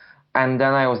 And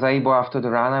then after the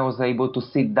run, I was able to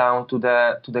sit down to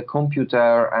the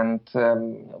computer and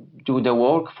do the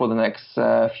work for the next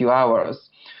few hours.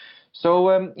 So,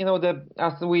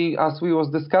 as we was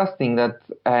discussing that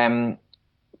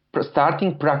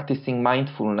starting practicing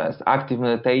mindfulness, active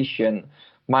meditation,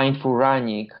 mindful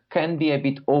running can be a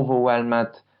bit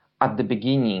overwhelmed at the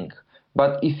beginning.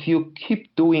 But if you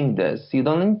keep doing this, you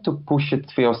don't need to push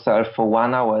it for yourself for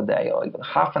 1 hour a day or even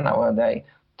half an hour a day.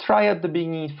 Try at the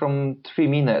beginning from 3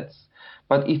 minutes.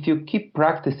 But if you keep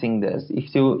practicing this,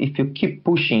 if you keep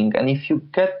pushing, and if you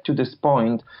get to this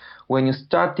point when you're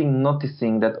starting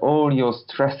noticing that all your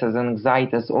stresses,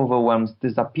 anxieties, overwhelms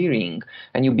disappearing,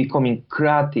 and you're becoming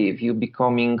creative, you're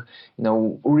becoming,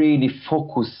 really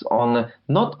focused on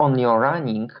not only your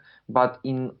running, but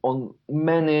on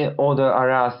many other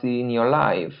areas in your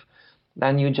life,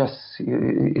 then you just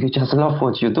love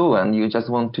what you do, and you just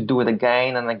want to do it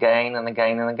again and again and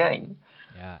again and again.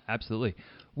 Yeah, absolutely.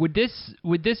 Would this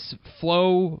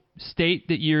flow state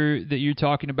that you're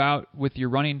talking about with your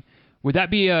running, would that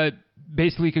be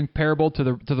basically comparable to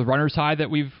the runner's high that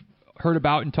we've heard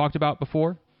about and talked about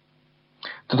before?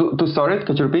 Sorry,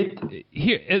 could you repeat?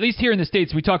 Here, at least here in the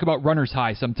States, we talk about runner's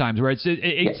high sometimes, where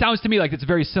it sounds to me like it's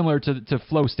very similar to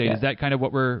flow state. Yeah. Is that kind of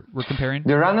what we're comparing?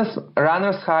 The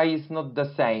runner's high is not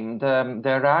the same.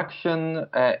 The reaction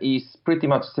is pretty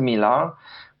much similar,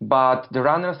 but the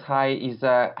runner's high is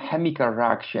a chemical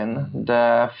reaction.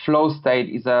 The flow state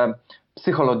is a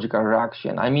psychological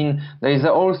reaction. I mean, there is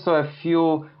also a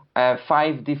few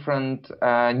 5 different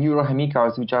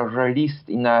neurochemicals which are released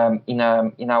in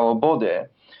our body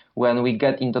when we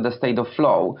get into the state of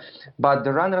flow. But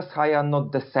the runner's high are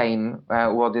not the same.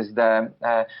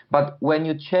 But when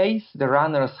you chase the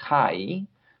runner's high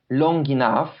long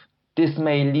enough, this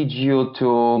may lead you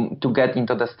to get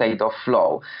into the state of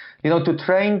flow. To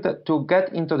train to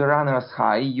get into the runner's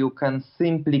high, you can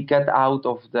simply get out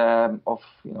of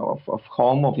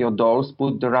home, of your doors,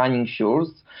 put the running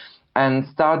shoes, and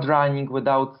start running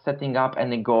without setting up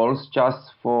any goals,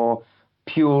 just for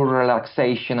pure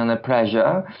relaxation and a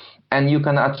pleasure, and you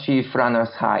can achieve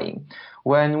runner's high.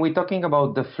 When we're talking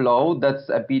about the flow, that's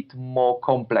a bit more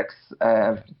complex,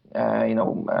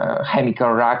 chemical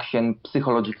reaction,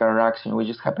 psychological reaction, which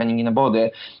is happening in the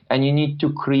body, and you need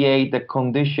to create the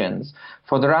conditions.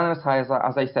 For the runner's high, as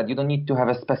I said, you don't need to have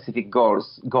a specific goal.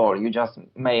 You just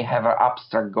may have an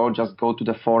abstract goal, just go to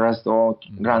the forest or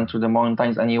run through the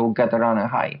mountains, and you will get a runner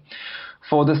high.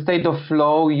 For the state of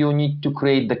flow, you need to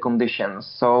create the conditions.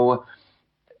 So,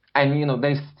 and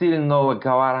there's still no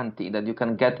guarantee that you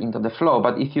can get into the flow,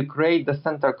 but if you create the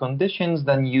center conditions,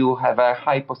 then you have a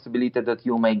high possibility that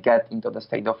you may get into the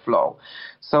state of flow.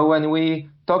 So when we're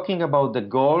talking about the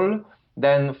goal,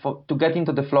 then to get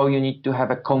into the flow, you need to have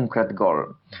a concrete goal.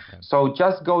 Okay. So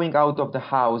just going out of the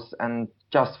house and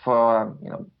I'm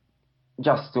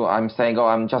saying,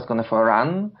 I'm just going for a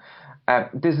run,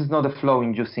 this is not a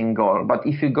flow-inducing goal. But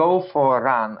if you go for a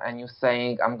run and you're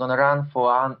saying, I'm going to run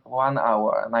for 1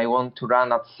 hour and I want to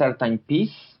run at certain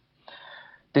pace,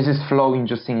 this is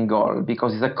flow-inducing goal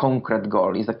because it's a concrete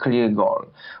goal, it's a clear goal.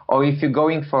 Or if you're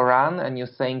going for a run and you're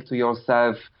saying to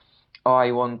yourself, oh,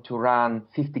 I want to run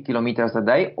 50 kilometers a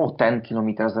day or 10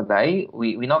 kilometers a day.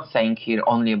 We're not saying here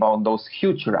only about those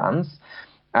huge runs.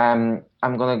 I'm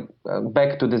going to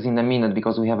back to this in a minute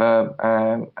because we have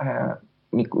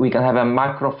we can have a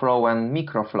macro flow and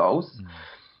micro flows.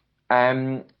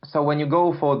 So when you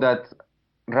go for that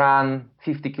run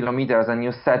 50 kilometers and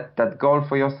you set that goal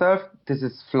for yourself, this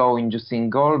is flow-inducing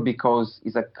goal because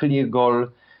it's a clear goal,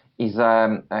 is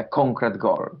a concrete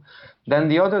goal. Then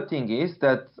the other thing is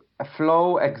that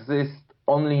flow exists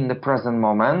only in the present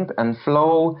moment, and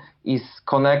flow is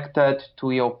connected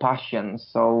to your passion.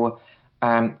 So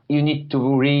you need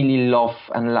to really love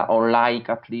or like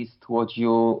at least what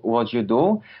you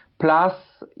do. Plus,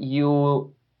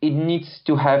 it needs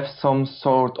to have some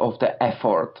sort of the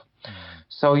effort.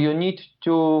 So you need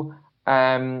to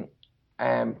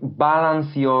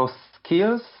balance your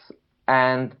skills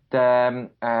and the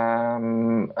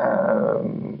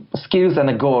skills and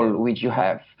a goal which you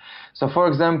have. So, for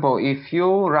example, if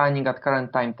you're running at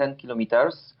current time 10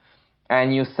 kilometers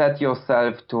and you set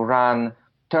yourself to run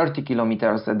 30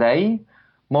 kilometers a day,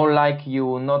 more like you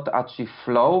will not achieve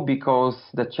flow because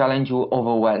the challenge will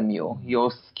overwhelm you.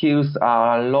 Your skills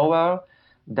are lower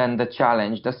than the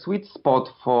challenge. The sweet spot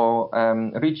for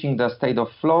reaching the state of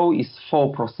flow is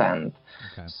 4%.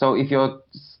 Okay. So if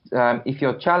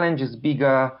your challenge is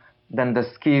bigger than the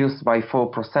skills by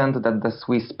 4%, that's the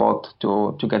sweet spot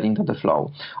to get into the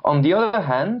flow. On the other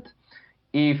hand,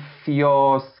 if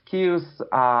your skills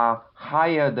are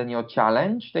higher than your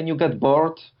challenge, then you get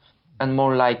bored and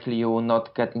more likely you will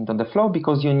not get into the flow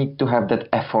because you need to have that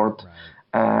effort,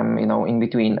 in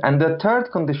between. And the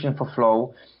third condition for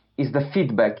flow is the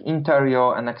feedback,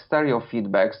 interior and exterior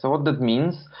feedback. So what that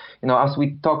means, as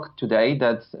we talk today,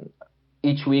 that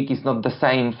each week is not the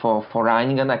same for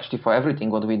running and actually for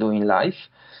everything what we do in life.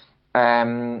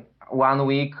 1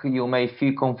 week you may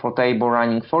feel comfortable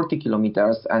running 40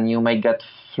 kilometers and you may get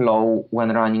flow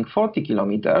when running 40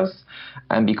 kilometers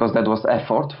and because that was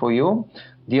effort for you.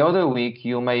 The other week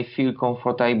you may feel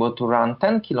comfortable to run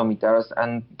 10 kilometers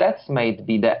and that's might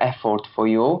be the effort for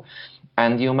you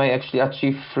and you may actually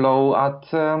achieve flow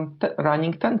at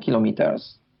running 10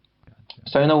 kilometers.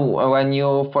 So,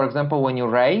 for example, when you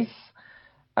race,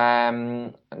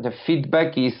 the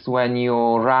feedback is when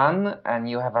you run and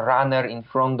you have a runner in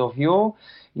front of you,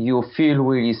 you feel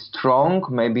really strong.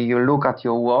 Maybe you look at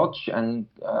your watch and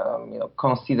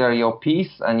consider your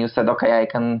pace and you said, okay, I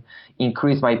can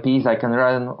increase my pace, I can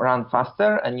run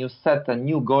faster, and you set a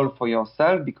new goal for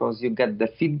yourself because you get the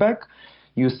feedback.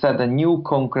 You set a new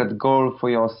concrete goal for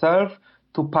yourself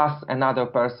to pass another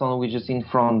person which is in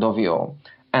front of you.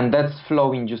 And that's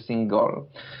flow-inducing goal.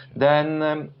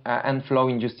 Then and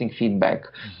flow-inducing feedback.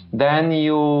 Mm-hmm. Then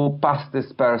you pass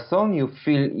this person, you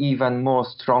feel even more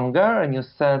stronger, and you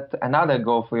set another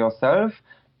goal for yourself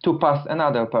to pass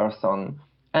another person.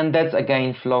 And that's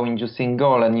again flow-inducing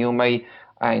goal. And you may,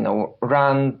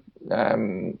 run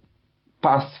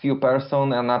past few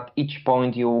person, and at each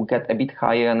point you get a bit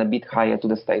higher and a bit higher to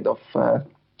the state of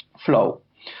flow.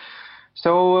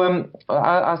 So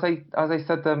as I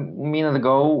said a minute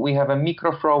ago, we have a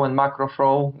micro flow and macro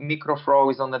flow. Micro flow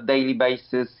is on a daily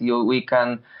basis. We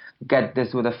can get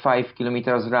this with a 5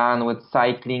 kilometers run, with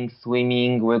cycling,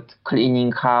 swimming, with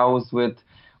cleaning house, with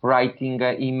writing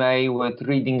an email, with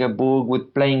reading a book,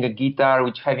 with playing a guitar,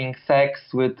 with having sex,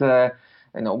 with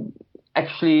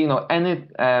any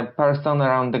person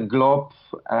around the globe,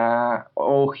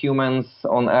 all humans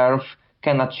on Earth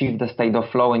can achieve the state of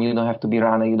flow, and you don't have to be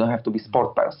runner, you don't have to be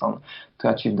sport person to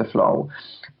achieve the flow.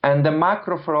 And the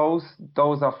macro flows,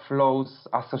 those are flows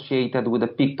associated with the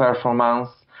peak performance,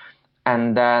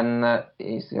 and then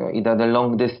is either the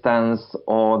long distance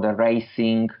or the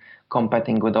racing,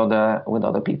 competing with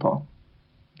other people.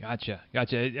 Gotcha.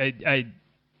 I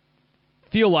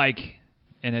feel like,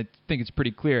 and I think it's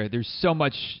pretty clear, there's so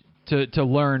much to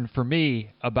learn for me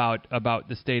about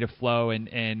the state of flow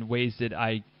and ways that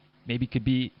I maybe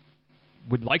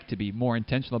would like to be more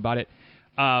intentional about it.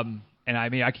 And I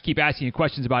mean, I could keep asking you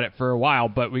questions about it for a while,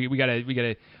 but we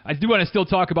gotta. I do want to still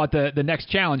talk about the next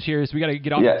challenge here, so we gotta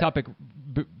get off the topic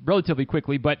relatively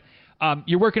quickly. But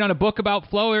you're working on a book about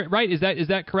flow, right? Is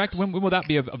that correct? When will that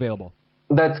be available?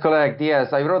 That's correct.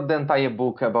 Yes, I wrote the entire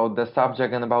book about the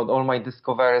subject and about all my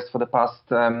discoveries for the past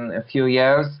few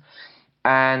years.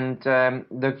 And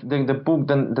the book,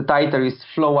 the title is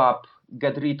Flow Up: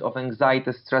 Get rid of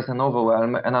anxiety, stress, and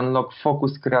overwhelm, and unlock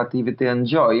focus, creativity, and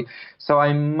joy. So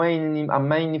I'm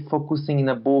mainly focusing in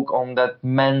a book on that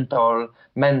mental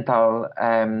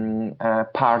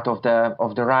part of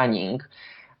the running.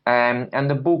 And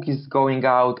the book is going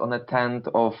out on the 10th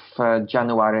of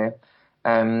January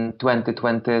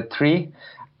 2023.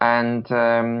 And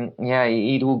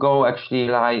it will go actually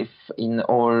live in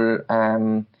all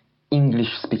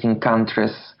English-speaking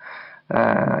countries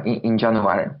in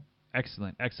January.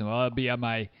 Excellent. Well, that'll be on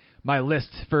my list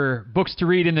for books to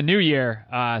read in the new year.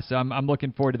 So I'm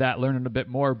looking forward to that, learning a bit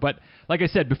more. But like I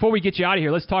said, before we get you out of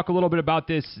here, let's talk a little bit about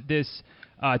this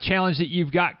challenge that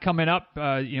you've got coming up.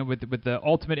 With the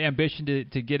ultimate ambition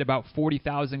to get about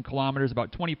 40,000 kilometers,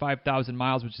 about 25,000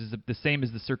 miles, which is the same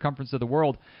as the circumference of the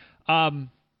world. I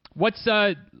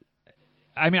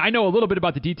know a little bit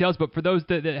about the details, but for those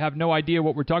that have no idea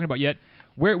what we're talking about yet,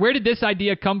 where did this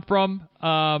idea come from?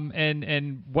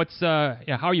 And what's how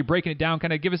are you breaking it down?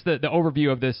 Kind of give us the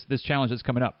overview of this challenge that's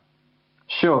coming up.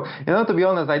 Sure. To be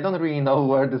honest, I don't really know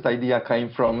where this idea came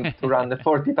from to run the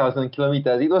 40,000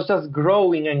 kilometers. It was just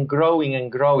growing and growing and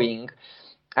growing.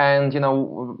 And,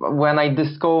 when I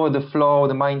discovered the flow,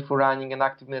 the mindful running and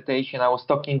active meditation, I was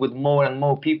talking with more and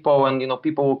more people, and,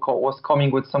 people was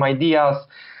coming with some ideas.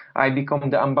 I became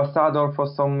the ambassador for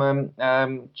some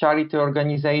charity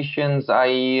organizations.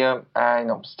 I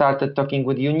started talking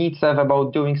with UNICEF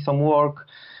about doing some work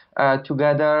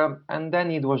together. And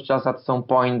then it was just at some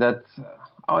point that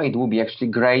it would be actually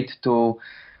great to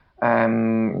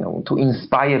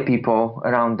inspire people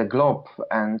around the globe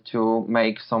and to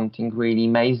make something really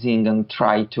amazing and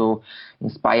try to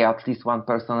inspire at least one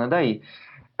person a day.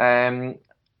 And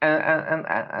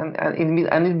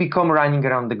it become running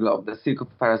around the globe, the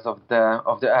circumference of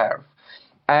the Earth.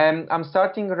 I'm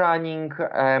starting running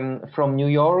from New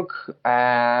York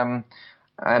a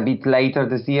bit later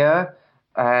this year.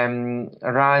 I'm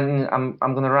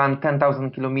going to run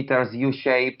 10,000 kilometers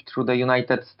U-shaped through the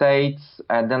United States.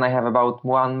 Then I have about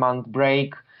 1 month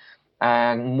break,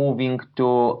 moving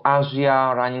to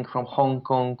Asia, running from Hong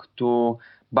Kong to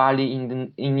Bali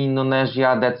in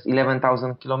Indonesia. That's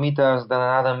 11,000 kilometers. Then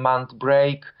another month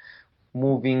break,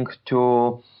 moving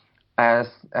to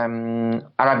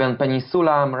Arabian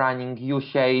Peninsula. I'm running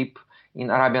U-shape in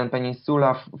Arabian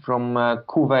Peninsula from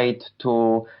Kuwait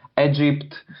to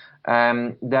Egypt.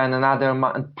 Then another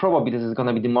month. Probably this is going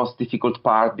to be the most difficult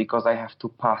part because I have to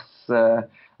pass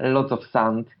lots of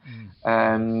sand,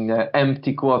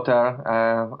 empty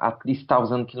quarter, at least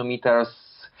 1,000 kilometers.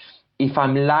 If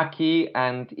I'm lucky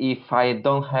and if I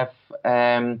don't have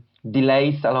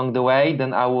delays along the way,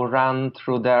 then I will run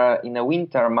through there in the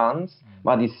winter months,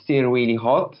 but it's still really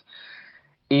hot.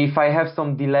 If I have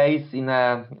some delays in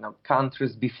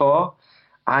countries before,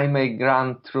 I may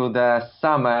run through the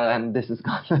summer, and this is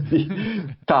going to be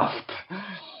tough.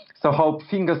 So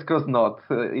fingers crossed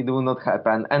it will not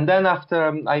happen. And then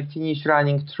after I finish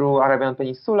running through Arabian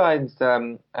Peninsula, it's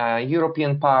the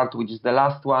European part, which is the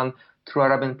last one. Through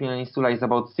Arabian Peninsula is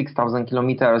about 6,000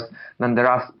 kilometers. Then the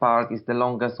last part is the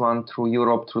longest one through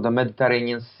Europe, through the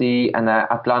Mediterranean Sea and the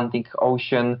Atlantic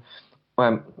Ocean.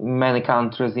 Many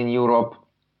countries in Europe,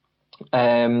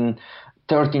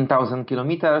 13,000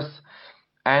 kilometers.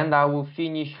 And I will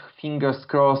finish, fingers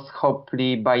crossed,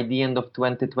 hopefully by the end of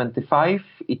 2025.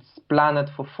 It's planned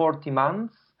for 40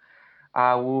 months.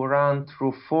 I will run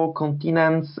through 4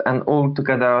 continents and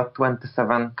altogether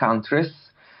 27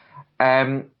 countries.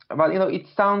 But, it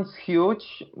sounds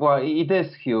huge. Well, it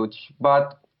is huge.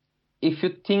 But if you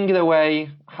think the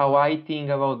way how I think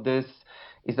about this,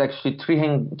 it's actually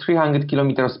 300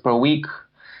 kilometers per week.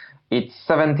 It's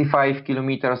 75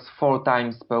 kilometers 4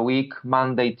 times per week,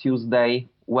 Monday, Tuesday.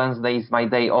 Wednesday is my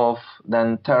day off,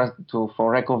 then Thursday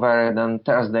for recovery, then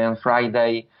Thursday and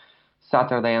Friday,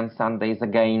 Saturday and Sunday is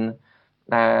again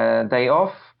day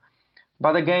off.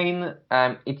 But again,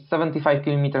 it's 75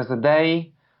 kilometers a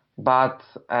day, but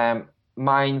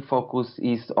my focus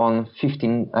is on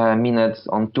 15 minutes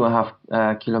on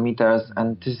 2.5 kilometers,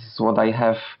 and this is what I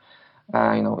have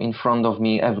in front of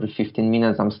me. Every 15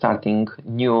 minutes I'm starting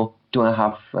new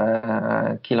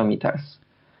 2.5 kilometers.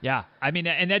 Yeah,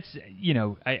 and that's,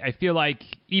 I feel like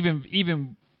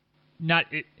even not,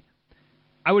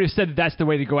 I would have said that's the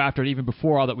way to go after it even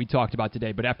before all that we talked about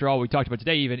today. But after all we talked about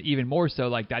today, even more so,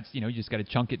 like that's, you just got to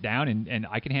chunk it down, and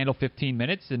I can handle 15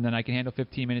 minutes, and then I can handle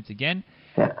 15 minutes again.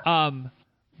 Yeah.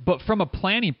 But from a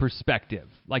planning perspective,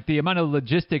 like the amount of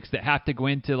logistics that have to go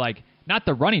into, like, not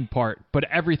the running part, but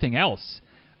everything else,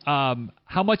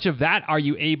 how much of that are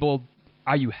you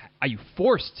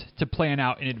forced to plan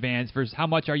out in advance versus how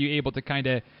much are you able to kind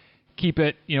of keep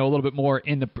it, a little bit more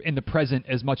in the present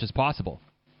as much as possible?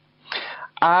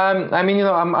 I mean,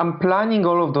 I'm planning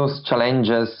all of those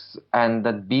challenges, and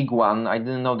that big one, I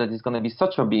didn't know that it's going to be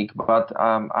such a big, but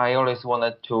I always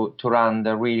wanted to run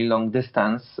the really long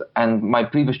distance, and my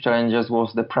previous challenges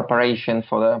was the preparation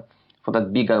for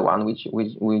that bigger one, which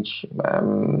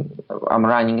I'm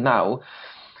running now.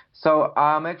 So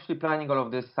I'm actually planning all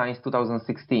of this since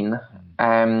 2016.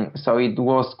 So it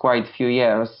was quite a few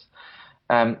years.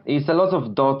 It's a lot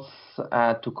of dots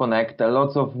to connect, a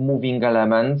lot of moving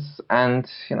elements, and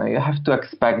you have to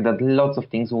expect that lots of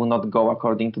things will not go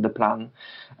according to the plan,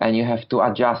 and you have to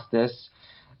adjust this.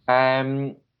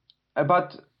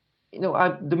 But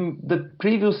the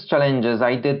previous challenges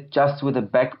I did just with a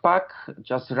backpack,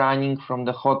 just running from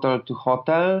the hotel to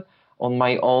hotel on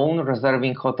my own,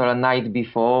 reserving hotel a night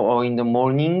before or in the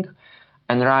morning,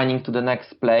 and running to the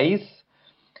next place.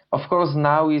 Of course,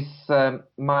 now is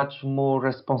much more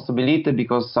responsibility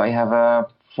because I have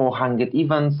 400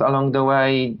 events along the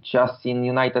way. Just in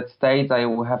United States, I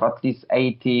will have at least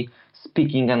 80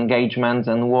 speaking engagements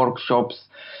and workshops,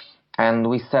 and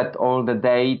we set all the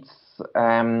dates.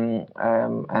 And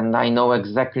I know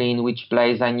exactly in which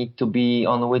place I need to be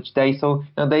on which day. So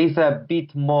there is a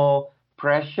bit more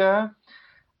pressure.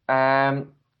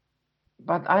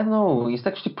 But I don't know, it's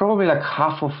actually probably like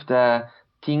half of the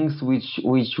things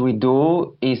which we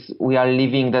do is we are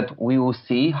living that we will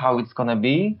see how it's going to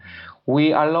be.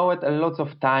 We allow it a lot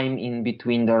of time in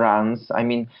between the runs. I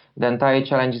mean, the entire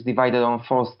challenge is divided on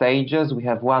 4 stages. We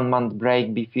have 1 month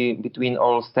break between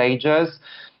all stages.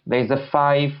 There's a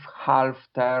 5 half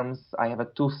terms. I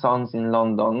have 2 sons in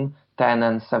London, 10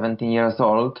 and 17 years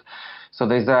old. So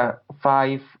there's a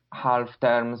 5 half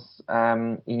terms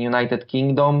in United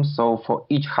Kingdom. So for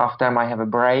each half term, I have a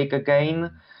break again.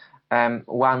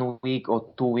 1 week or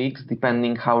 2 weeks,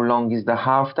 depending how long is the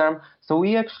half term. So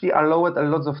we actually allow it a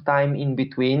lot of time in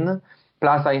between.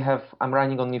 Plus, I'm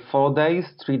running only 4 days,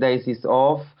 3 days is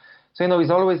off. So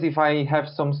it's always if I have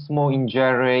some small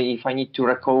injury, if I need to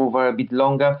recover a bit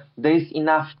longer, there is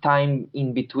enough time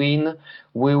in between.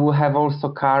 We will have also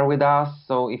car with us.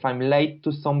 So if I'm late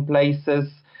to some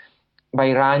places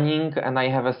by running and I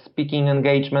have a speaking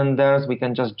engagement there, so we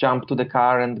can just jump to the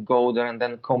car and go there and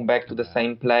then come back to the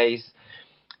same place.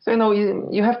 So,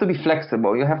 you have to be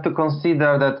flexible. You have to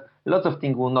consider that lots of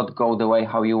things will not go the way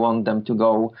how you want them to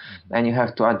go, and you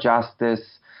have to adjust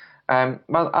this.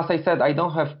 But as I said, I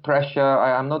don't have pressure.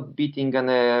 I'm not beating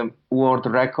any world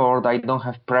record. I don't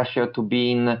have pressure to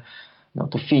be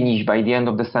to finish by the end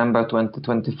of December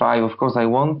 2025. Of course, I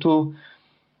want to.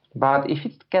 But if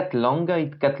it gets longer,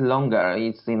 it gets longer.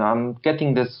 It's I'm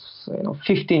getting this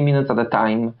 15 minutes at a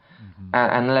time,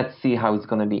 and let's see how it's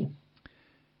going to be.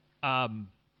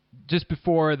 Just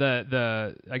before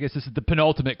the I guess this is the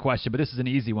penultimate question, but this is an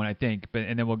easy one, I think.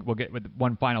 And then we'll get with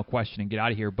one final question and get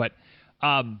out of here. But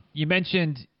you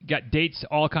mentioned got dates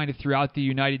all kind of throughout the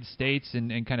United States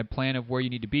and kind of plan of where you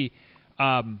need to be.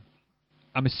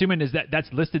 I'm assuming that's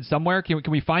listed somewhere. Can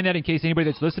we find that in case anybody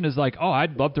that's listening is like, oh,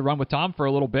 I'd love to run with Tom for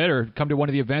a little bit or come to one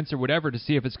of the events or whatever to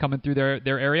see if it's coming through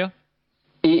their area?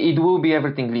 It will be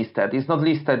everything listed. It's not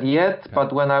listed yet, okay.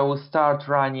 But when I will start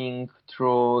running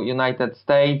through United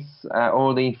States,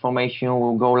 all the information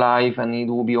will go live and it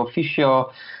will be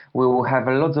official. We will have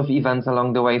a lot of events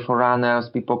along the way for runners.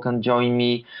 People can join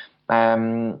me.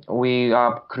 We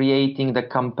are creating the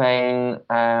campaign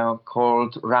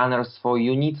called Runners for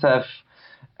UNICEF.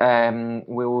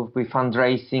 We will be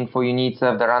fundraising for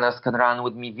UNICEF. The runners can run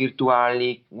with me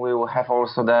virtually. We will have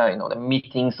also the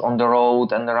meetings on the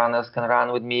road, and the runners can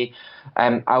run with me.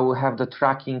 I will have the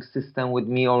tracking system with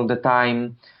me all the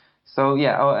time. So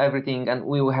everything, and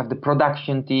we will have the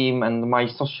production team, and my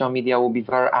social media will be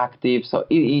very active. So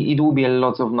it will be a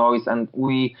lot of noise, and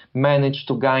we managed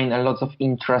to gain a lot of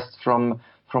interest from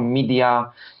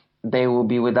media. They will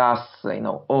be with us,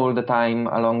 all the time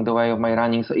along the way of my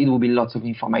running. So it will be lots of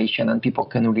information, and people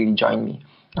can really join me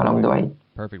along the way.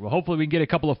 Perfect. Well, hopefully we can get a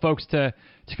couple of folks to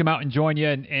come out and join you,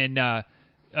 and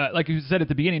like you said at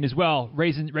the beginning as well,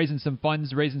 raising some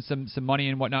funds, raising some money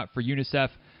and whatnot for UNICEF.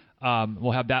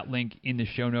 We'll have that link in the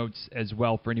show notes as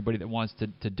well for anybody that wants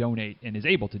to donate and is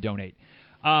able to donate.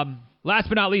 Last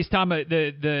but not least, Tom,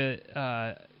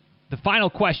 the final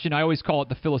question, I always call it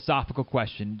the philosophical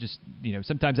question. Just,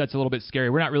 sometimes that's a little bit scary.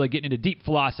 We're not really getting into deep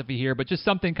philosophy here, but just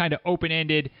something kind of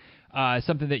open-ended,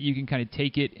 something that you can kind of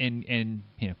take it and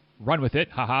run with it.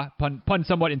 Haha, pun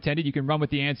somewhat intended. You can run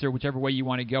with the answer whichever way you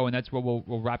want to go, and that's where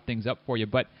we'll wrap things up for you.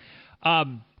 But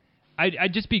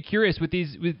I'd just be curious with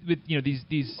these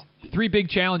these 3 big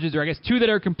challenges, or I guess 2 that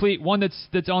are complete, one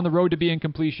that's on the road to being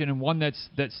completion, and one that's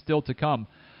still to come.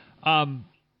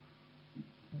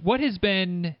 What has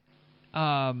been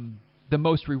the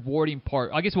most rewarding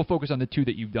part? I guess we'll focus on the two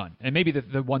that you've done, and maybe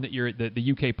the one that you're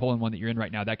the UK Poland one that you're in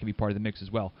right now, that could be part of the mix as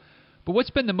well. But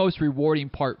what's been the most rewarding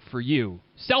part for you,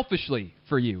 selfishly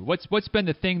for you? What's been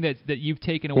the thing that you've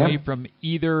taken away from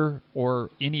either or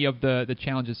any of the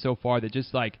challenges so far that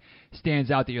just like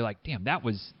stands out that you're like, damn, that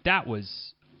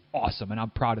was awesome, and I'm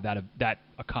proud of that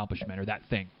accomplishment or that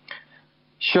thing?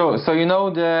 Sure. So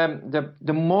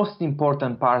the most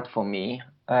important part for me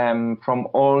from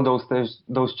all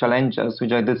those challenges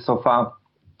which I did so far,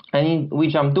 and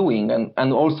which I'm doing,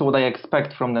 and also what I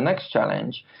expect from the next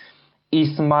challenge,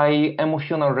 is my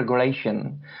emotional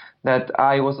regulation. That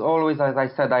I was always, as I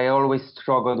said, I always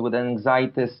struggled with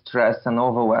anxiety, stress, and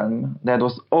overwhelm. That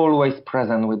was always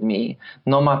present with me,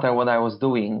 no matter what I was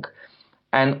doing.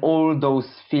 And all those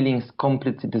feelings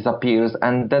completely disappears.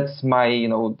 And that's my,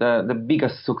 the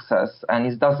biggest success. And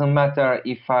it doesn't matter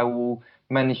if I will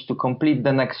manage to complete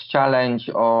the next challenge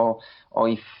or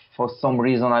if for some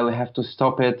reason I will have to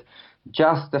stop it.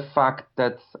 Just the fact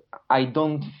that I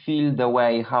don't feel the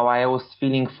way how I was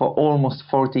feeling for almost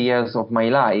 40 years of my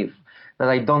life, that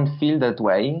I don't feel that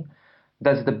way,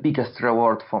 that's the biggest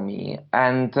reward for me.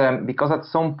 And because at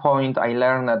some point I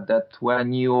learned that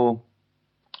when you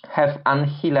have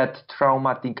unhealed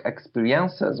traumatic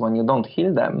experiences, when you don't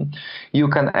heal them, you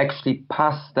can actually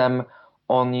pass them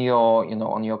on your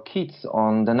kids,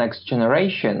 on the next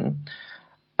generation.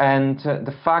 And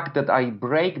the fact that I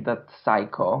break that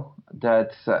cycle,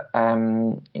 that,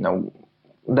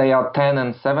 they are 10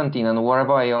 and 17, and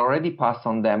wherever I already pass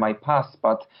on them, I pass,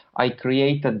 but I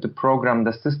created the program,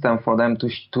 the system for them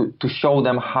to show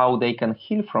them how they can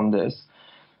heal from this.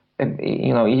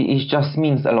 It just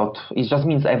means a lot. It just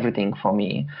means everything for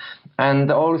me. And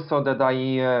also that I,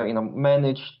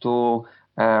 managed to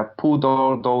put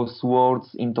all those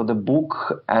words into the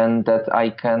book, and that I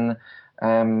can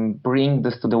bring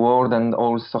this to the world and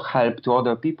also help to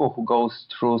other people who goes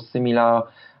through similar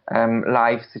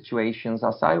life situations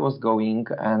as I was going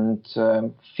and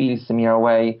feel similar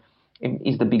way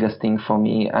is the biggest thing for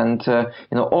me. And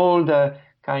all the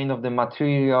kind of the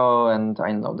material and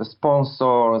the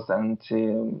sponsors and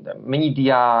the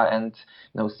media and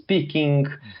speaking,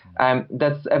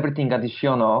 that's everything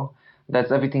additional.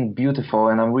 That's everything beautiful,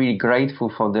 and I'm really grateful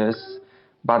for this.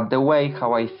 But the way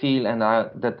how I feel and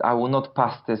that I will not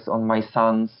pass this on my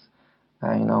sons,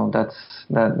 that's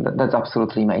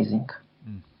absolutely amazing.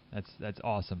 That's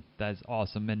awesome. That's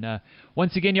awesome. And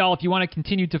once again, y'all, if you want to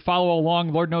continue to follow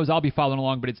along, Lord knows I'll be following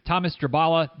along, but it's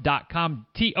ThomasDrybala.com,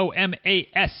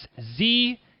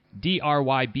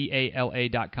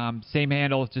 ThomasDrybala.com. Same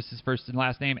handle, just his first and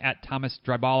last name, at Thomas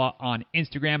Drybala on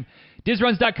Instagram.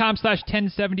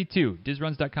 DizRuns.com/1072.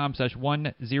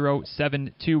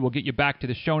 DizRuns.com/1072 will get you back to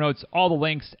the show notes. All the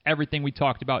links, everything we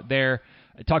talked about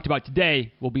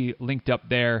today will be linked up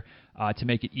there to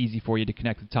make it easy for you to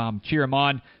connect with Tom. Cheer him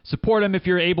on. Support him if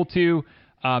you're able to.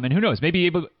 And who knows,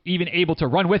 maybe even able to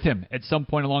run with him at some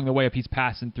point along the way if he's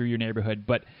passing through your neighborhood.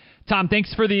 But Tom,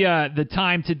 thanks for the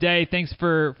time today. Thanks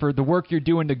for the work you're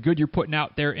doing, the good you're putting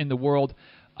out there in the world.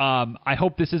 I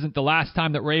hope this isn't the last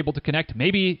time that we're able to connect,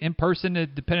 maybe in person,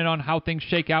 depending on how things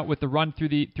shake out with the run through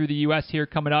the U.S. here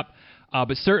coming up.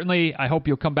 But certainly, I hope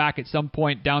you'll come back at some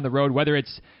point down the road, whether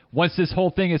it's once this whole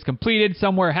thing is completed,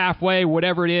 somewhere halfway,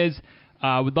 whatever it is.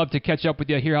 Would love to catch up with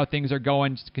you, hear how things are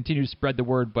going, just continue to spread the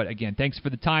word. But again, thanks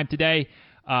for the time today.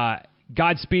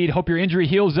 Godspeed. Hope your injury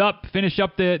heals up. Finish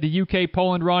up the UK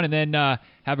Poland run, and then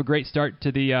have a great start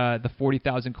to the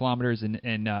 40,000 kilometers.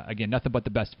 And again, nothing but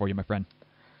the best for you, my friend.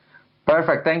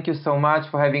 Perfect. Thank you so much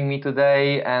for having me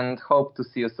today, and hope to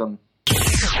see you soon.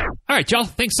 All right, y'all.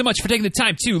 Thanks so much for taking the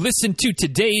time to listen to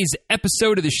today's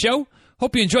episode of the show.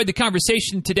 Hope you enjoyed the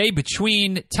conversation today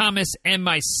between Thomas and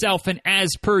myself, and as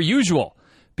per usual,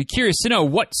 be curious to know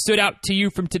what stood out to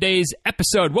you from today's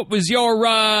episode. What was your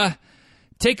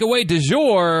takeaway du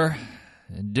jour?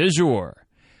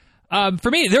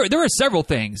 For me, there were several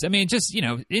things. I mean, just,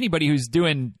 anybody who's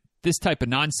doing this type of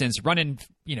nonsense, running,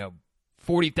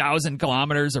 40,000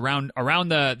 kilometers around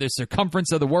the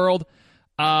circumference of the world,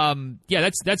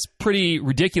 that's pretty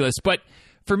ridiculous. But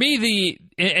for me,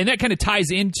 and that kind of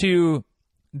ties into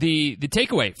the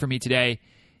takeaway for me today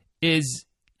is,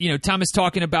 Thomas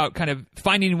talking about kind of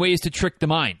finding ways to trick the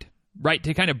mind, right?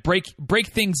 To kind of break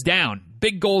things down,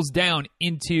 big goals down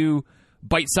into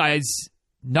bite-sized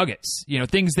nuggets,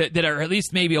 things that are at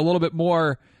least maybe a little bit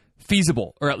more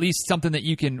feasible, or at least something that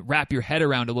you can wrap your head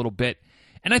around a little bit.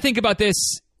 And I think about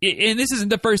this, and this isn't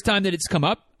the first time that it's come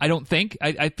up, I don't think.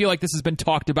 I feel like this has been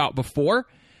talked about before.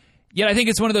 Yet I think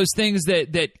it's one of those things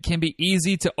that can be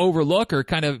easy to overlook or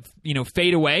kind of,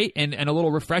 fade away, and a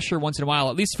little refresher once in a while,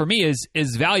 at least for me,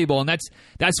 is valuable. And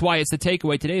that's why it's the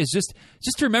takeaway today, is just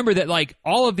to remember that, like,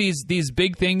 all of these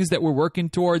big things that we're working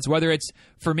towards, whether it's,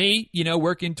 for me,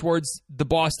 working towards the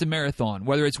Boston Marathon,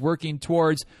 whether it's working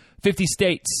towards 50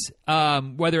 states,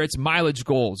 whether it's mileage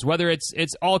goals, whether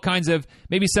it's all kinds of,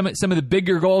 maybe some of the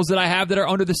bigger goals that I have that are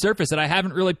under the surface that I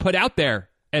haven't really put out there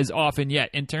as often yet,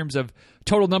 in terms of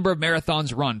total number of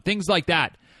marathons run, things like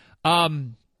that.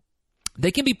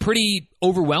 They can be pretty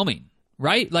overwhelming,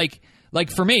 right? Like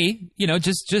for me,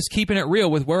 just keeping it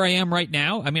real with where I am right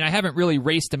now. I mean, I haven't really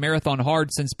raced a marathon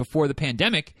hard since before the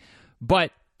pandemic,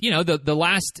 but the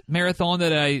last marathon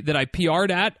that I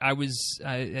PR'd at, I was,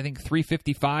 I think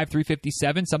 3:55,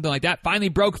 3:57, something like that. Finally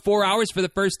broke 4 hours for the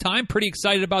first time. Pretty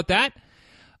excited about that.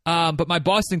 But my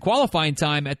Boston qualifying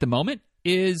time at the moment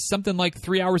is something like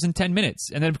 3 hours and 10 minutes.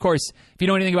 And then, of course, if you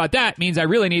know anything about that, it means I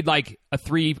really need like a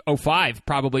 3:05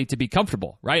 probably to be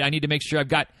comfortable, right? I need to make sure I've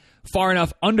got far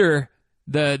enough under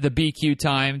the BQ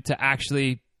time to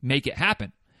actually make it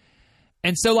happen.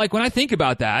 And so, like, when I think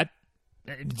about that,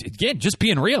 again, just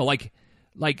being real, like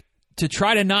to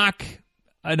try to knock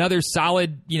another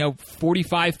solid,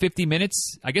 45, 50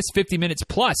 minutes, I guess 50 minutes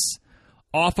plus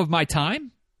off of my time,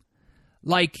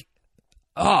 which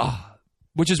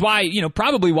is why,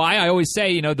 probably why I always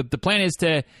say, the plan is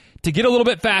to get a little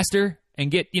bit faster and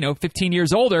get, 15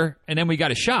 years older, and then we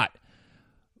got a shot.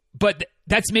 But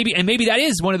that's maybe that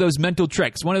is one of those mental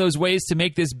tricks, one of those ways to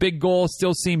make this big goal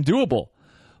still seem doable.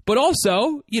 But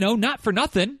also, not for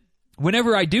nothing,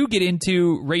 whenever I do get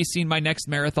into racing my next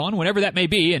marathon, whenever that may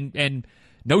be, and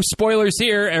no spoilers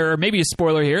here, or maybe a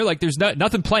spoiler here, like there's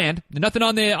nothing planned, nothing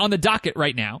on the docket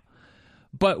right now.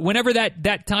 But whenever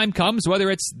that time comes, whether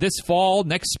it's this fall,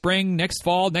 next spring, next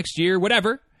fall, next year,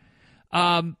 whatever,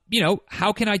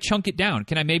 how can I chunk it down?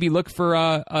 Can I maybe look for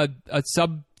a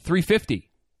sub 350?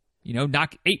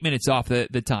 Knock 8 minutes off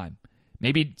the time.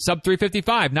 Maybe sub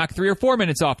 355, knock 3 or 4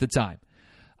 minutes off the time.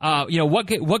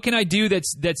 What can I do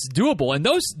that's doable? And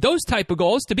those type of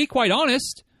goals, to be quite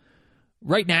honest,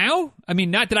 right now, I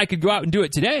mean, not that I could go out and do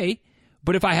it today,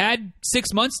 but if I had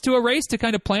 6 months to a race to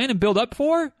kind of plan and build up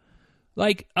for,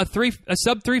 like a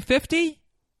sub 350,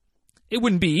 it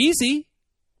wouldn't be easy,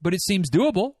 but it seems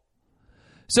doable.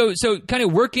 So kind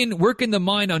of working the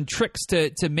mind on tricks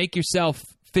to make yourself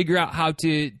figure out how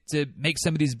to make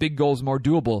some of these big goals more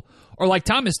doable. Or like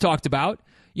Thomas talked about,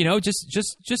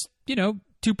 just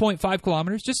 2.5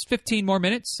 kilometers, just 15 more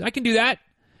minutes. I can do that.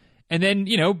 And then,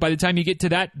 by the time you get to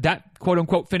that quote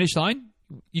unquote finish line,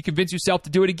 you convince yourself to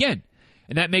do it again.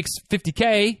 And that makes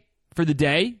 50K for the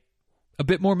day a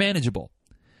bit more manageable.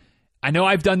 I know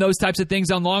I've done those types of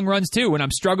things on long runs too. When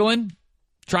I'm struggling,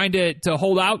 trying to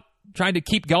hold out, trying to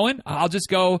keep going, I'll just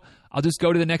go to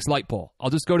the next light pole. I'll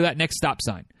just go to that next stop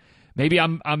sign. Maybe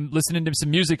I'm listening to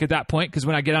some music at that point, because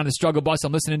when I get on the struggle bus,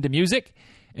 I'm listening to music.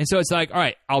 And so it's like, all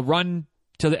right, I'll run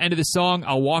to the end of the song.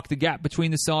 I'll walk the gap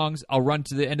between the songs. I'll run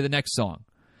to the end of the next song.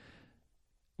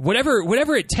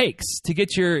 Whatever it takes to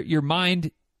get your mind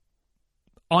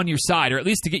on your side, or at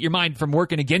least to get your mind from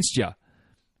working against you,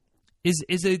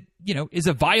 is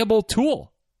a viable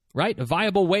tool, right? A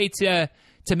viable way to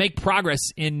make progress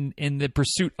in the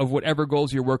pursuit of whatever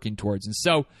goals you're working towards. And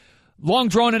so, long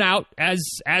drawn it out,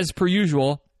 as per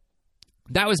usual,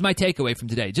 that was my takeaway from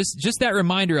today. Just that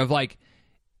reminder of, like,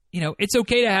 it's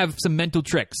okay to have some mental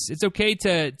tricks. It's okay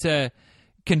to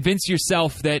convince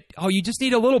yourself that, you just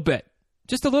need a little bit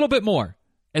more.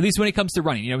 At least when it comes to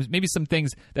running, maybe some things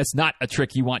that's not a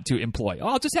trick you want to employ.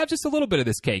 I'll just have just a little bit of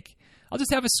this cake. I'll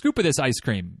just have a scoop of this ice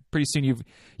cream. Pretty soon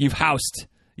you've housed,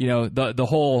 the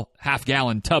whole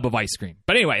half-gallon tub of ice cream.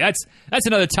 But anyway, that's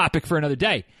another topic for another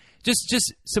day.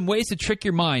 Just some ways to trick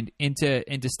your mind into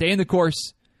stay in the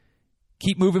course,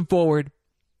 keep moving forward,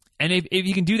 and if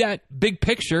you can do that big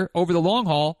picture over the long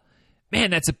haul,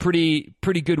 man, that's a pretty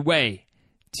good way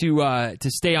to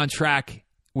stay on track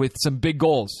with some big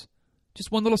goals. Just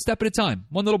one little step at a time,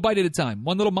 one little bite at a time,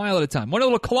 one little mile at a time, one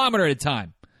little kilometer at a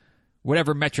time,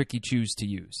 whatever metric you choose to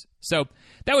use. So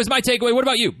that was my takeaway. What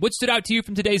about you? What stood out to you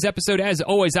from today's episode? As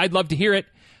always, I'd love to hear it.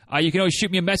 You can always shoot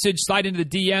me a message, slide into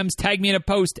the DMs, tag me in a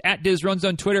post at DizRuns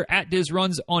on Twitter, at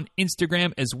DizRuns on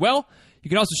Instagram as well. You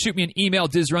can also shoot me an email,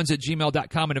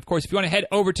 dizruns@gmail.com. And, of course, if you want to head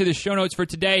over to the show notes for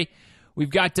today, we've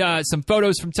got some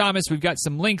photos from Thomas. We've got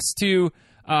some links to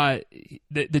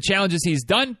the challenges he's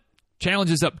done.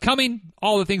 challenges upcoming,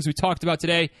 all the things we talked about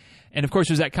today. And, of course,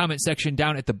 there's that comment section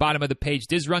down at the bottom of the page,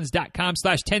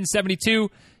 dizruns.com/1072,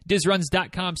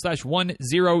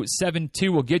 dizruns.com/1072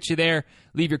 will get you there.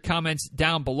 Leave your comments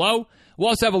down below. We'll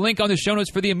also have a link on the show notes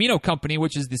for the Amino Company,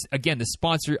 which is, again, the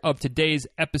sponsor of today's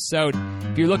episode.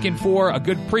 If you're looking for a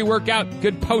good pre-workout,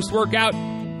 good post-workout,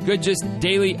 good just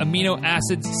daily amino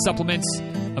acids supplements,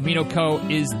 Amino Co.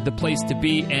 is the place to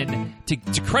be. And to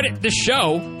credit the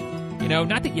show,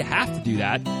 not that you have to do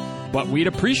that, but we'd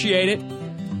appreciate it.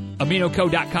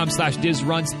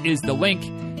 AminoCo.com/DizRuns is the link.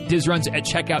 DizRuns at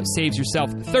checkout saves yourself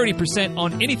 30%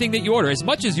 on anything that you order, as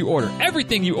much as you order,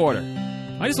 everything you order.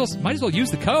 Might as well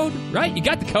use the code, right? You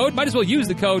got the code. Might as well use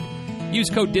the code. Use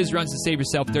code DizRuns to save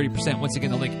yourself 30%. Once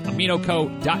again, the link,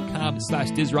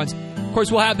 AminoCo.com/DizRuns. Of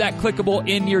course, we'll have that clickable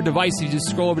in your device. You just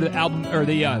scroll over to the album or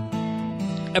the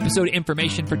episode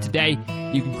information for today.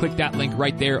 You can click that link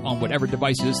right there on whatever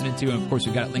device you're listening to. And, of course,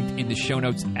 we've got it linked in the show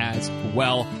notes as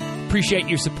well. Appreciate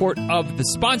your support of the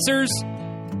sponsors,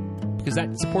 because that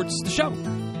supports the show.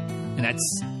 And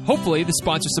that's, hopefully, the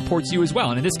sponsor supports you as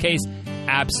well. And in this case,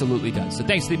 absolutely does. So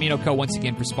thanks to the Amino Co. once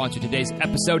again for sponsoring today's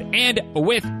episode. And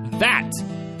with that,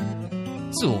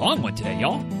 this is a long one today,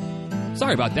 y'all.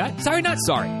 Sorry about that. Sorry, not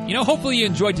sorry. Hopefully you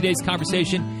enjoyed today's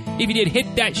conversation. If you did,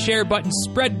 hit that share button.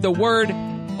 Spread the word.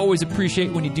 Always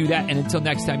appreciate when you do that. And until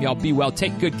next time, y'all, be well.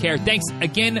 Take good care. Thanks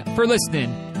again for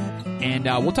listening. And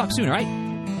we'll talk soon, all right?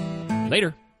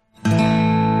 Later.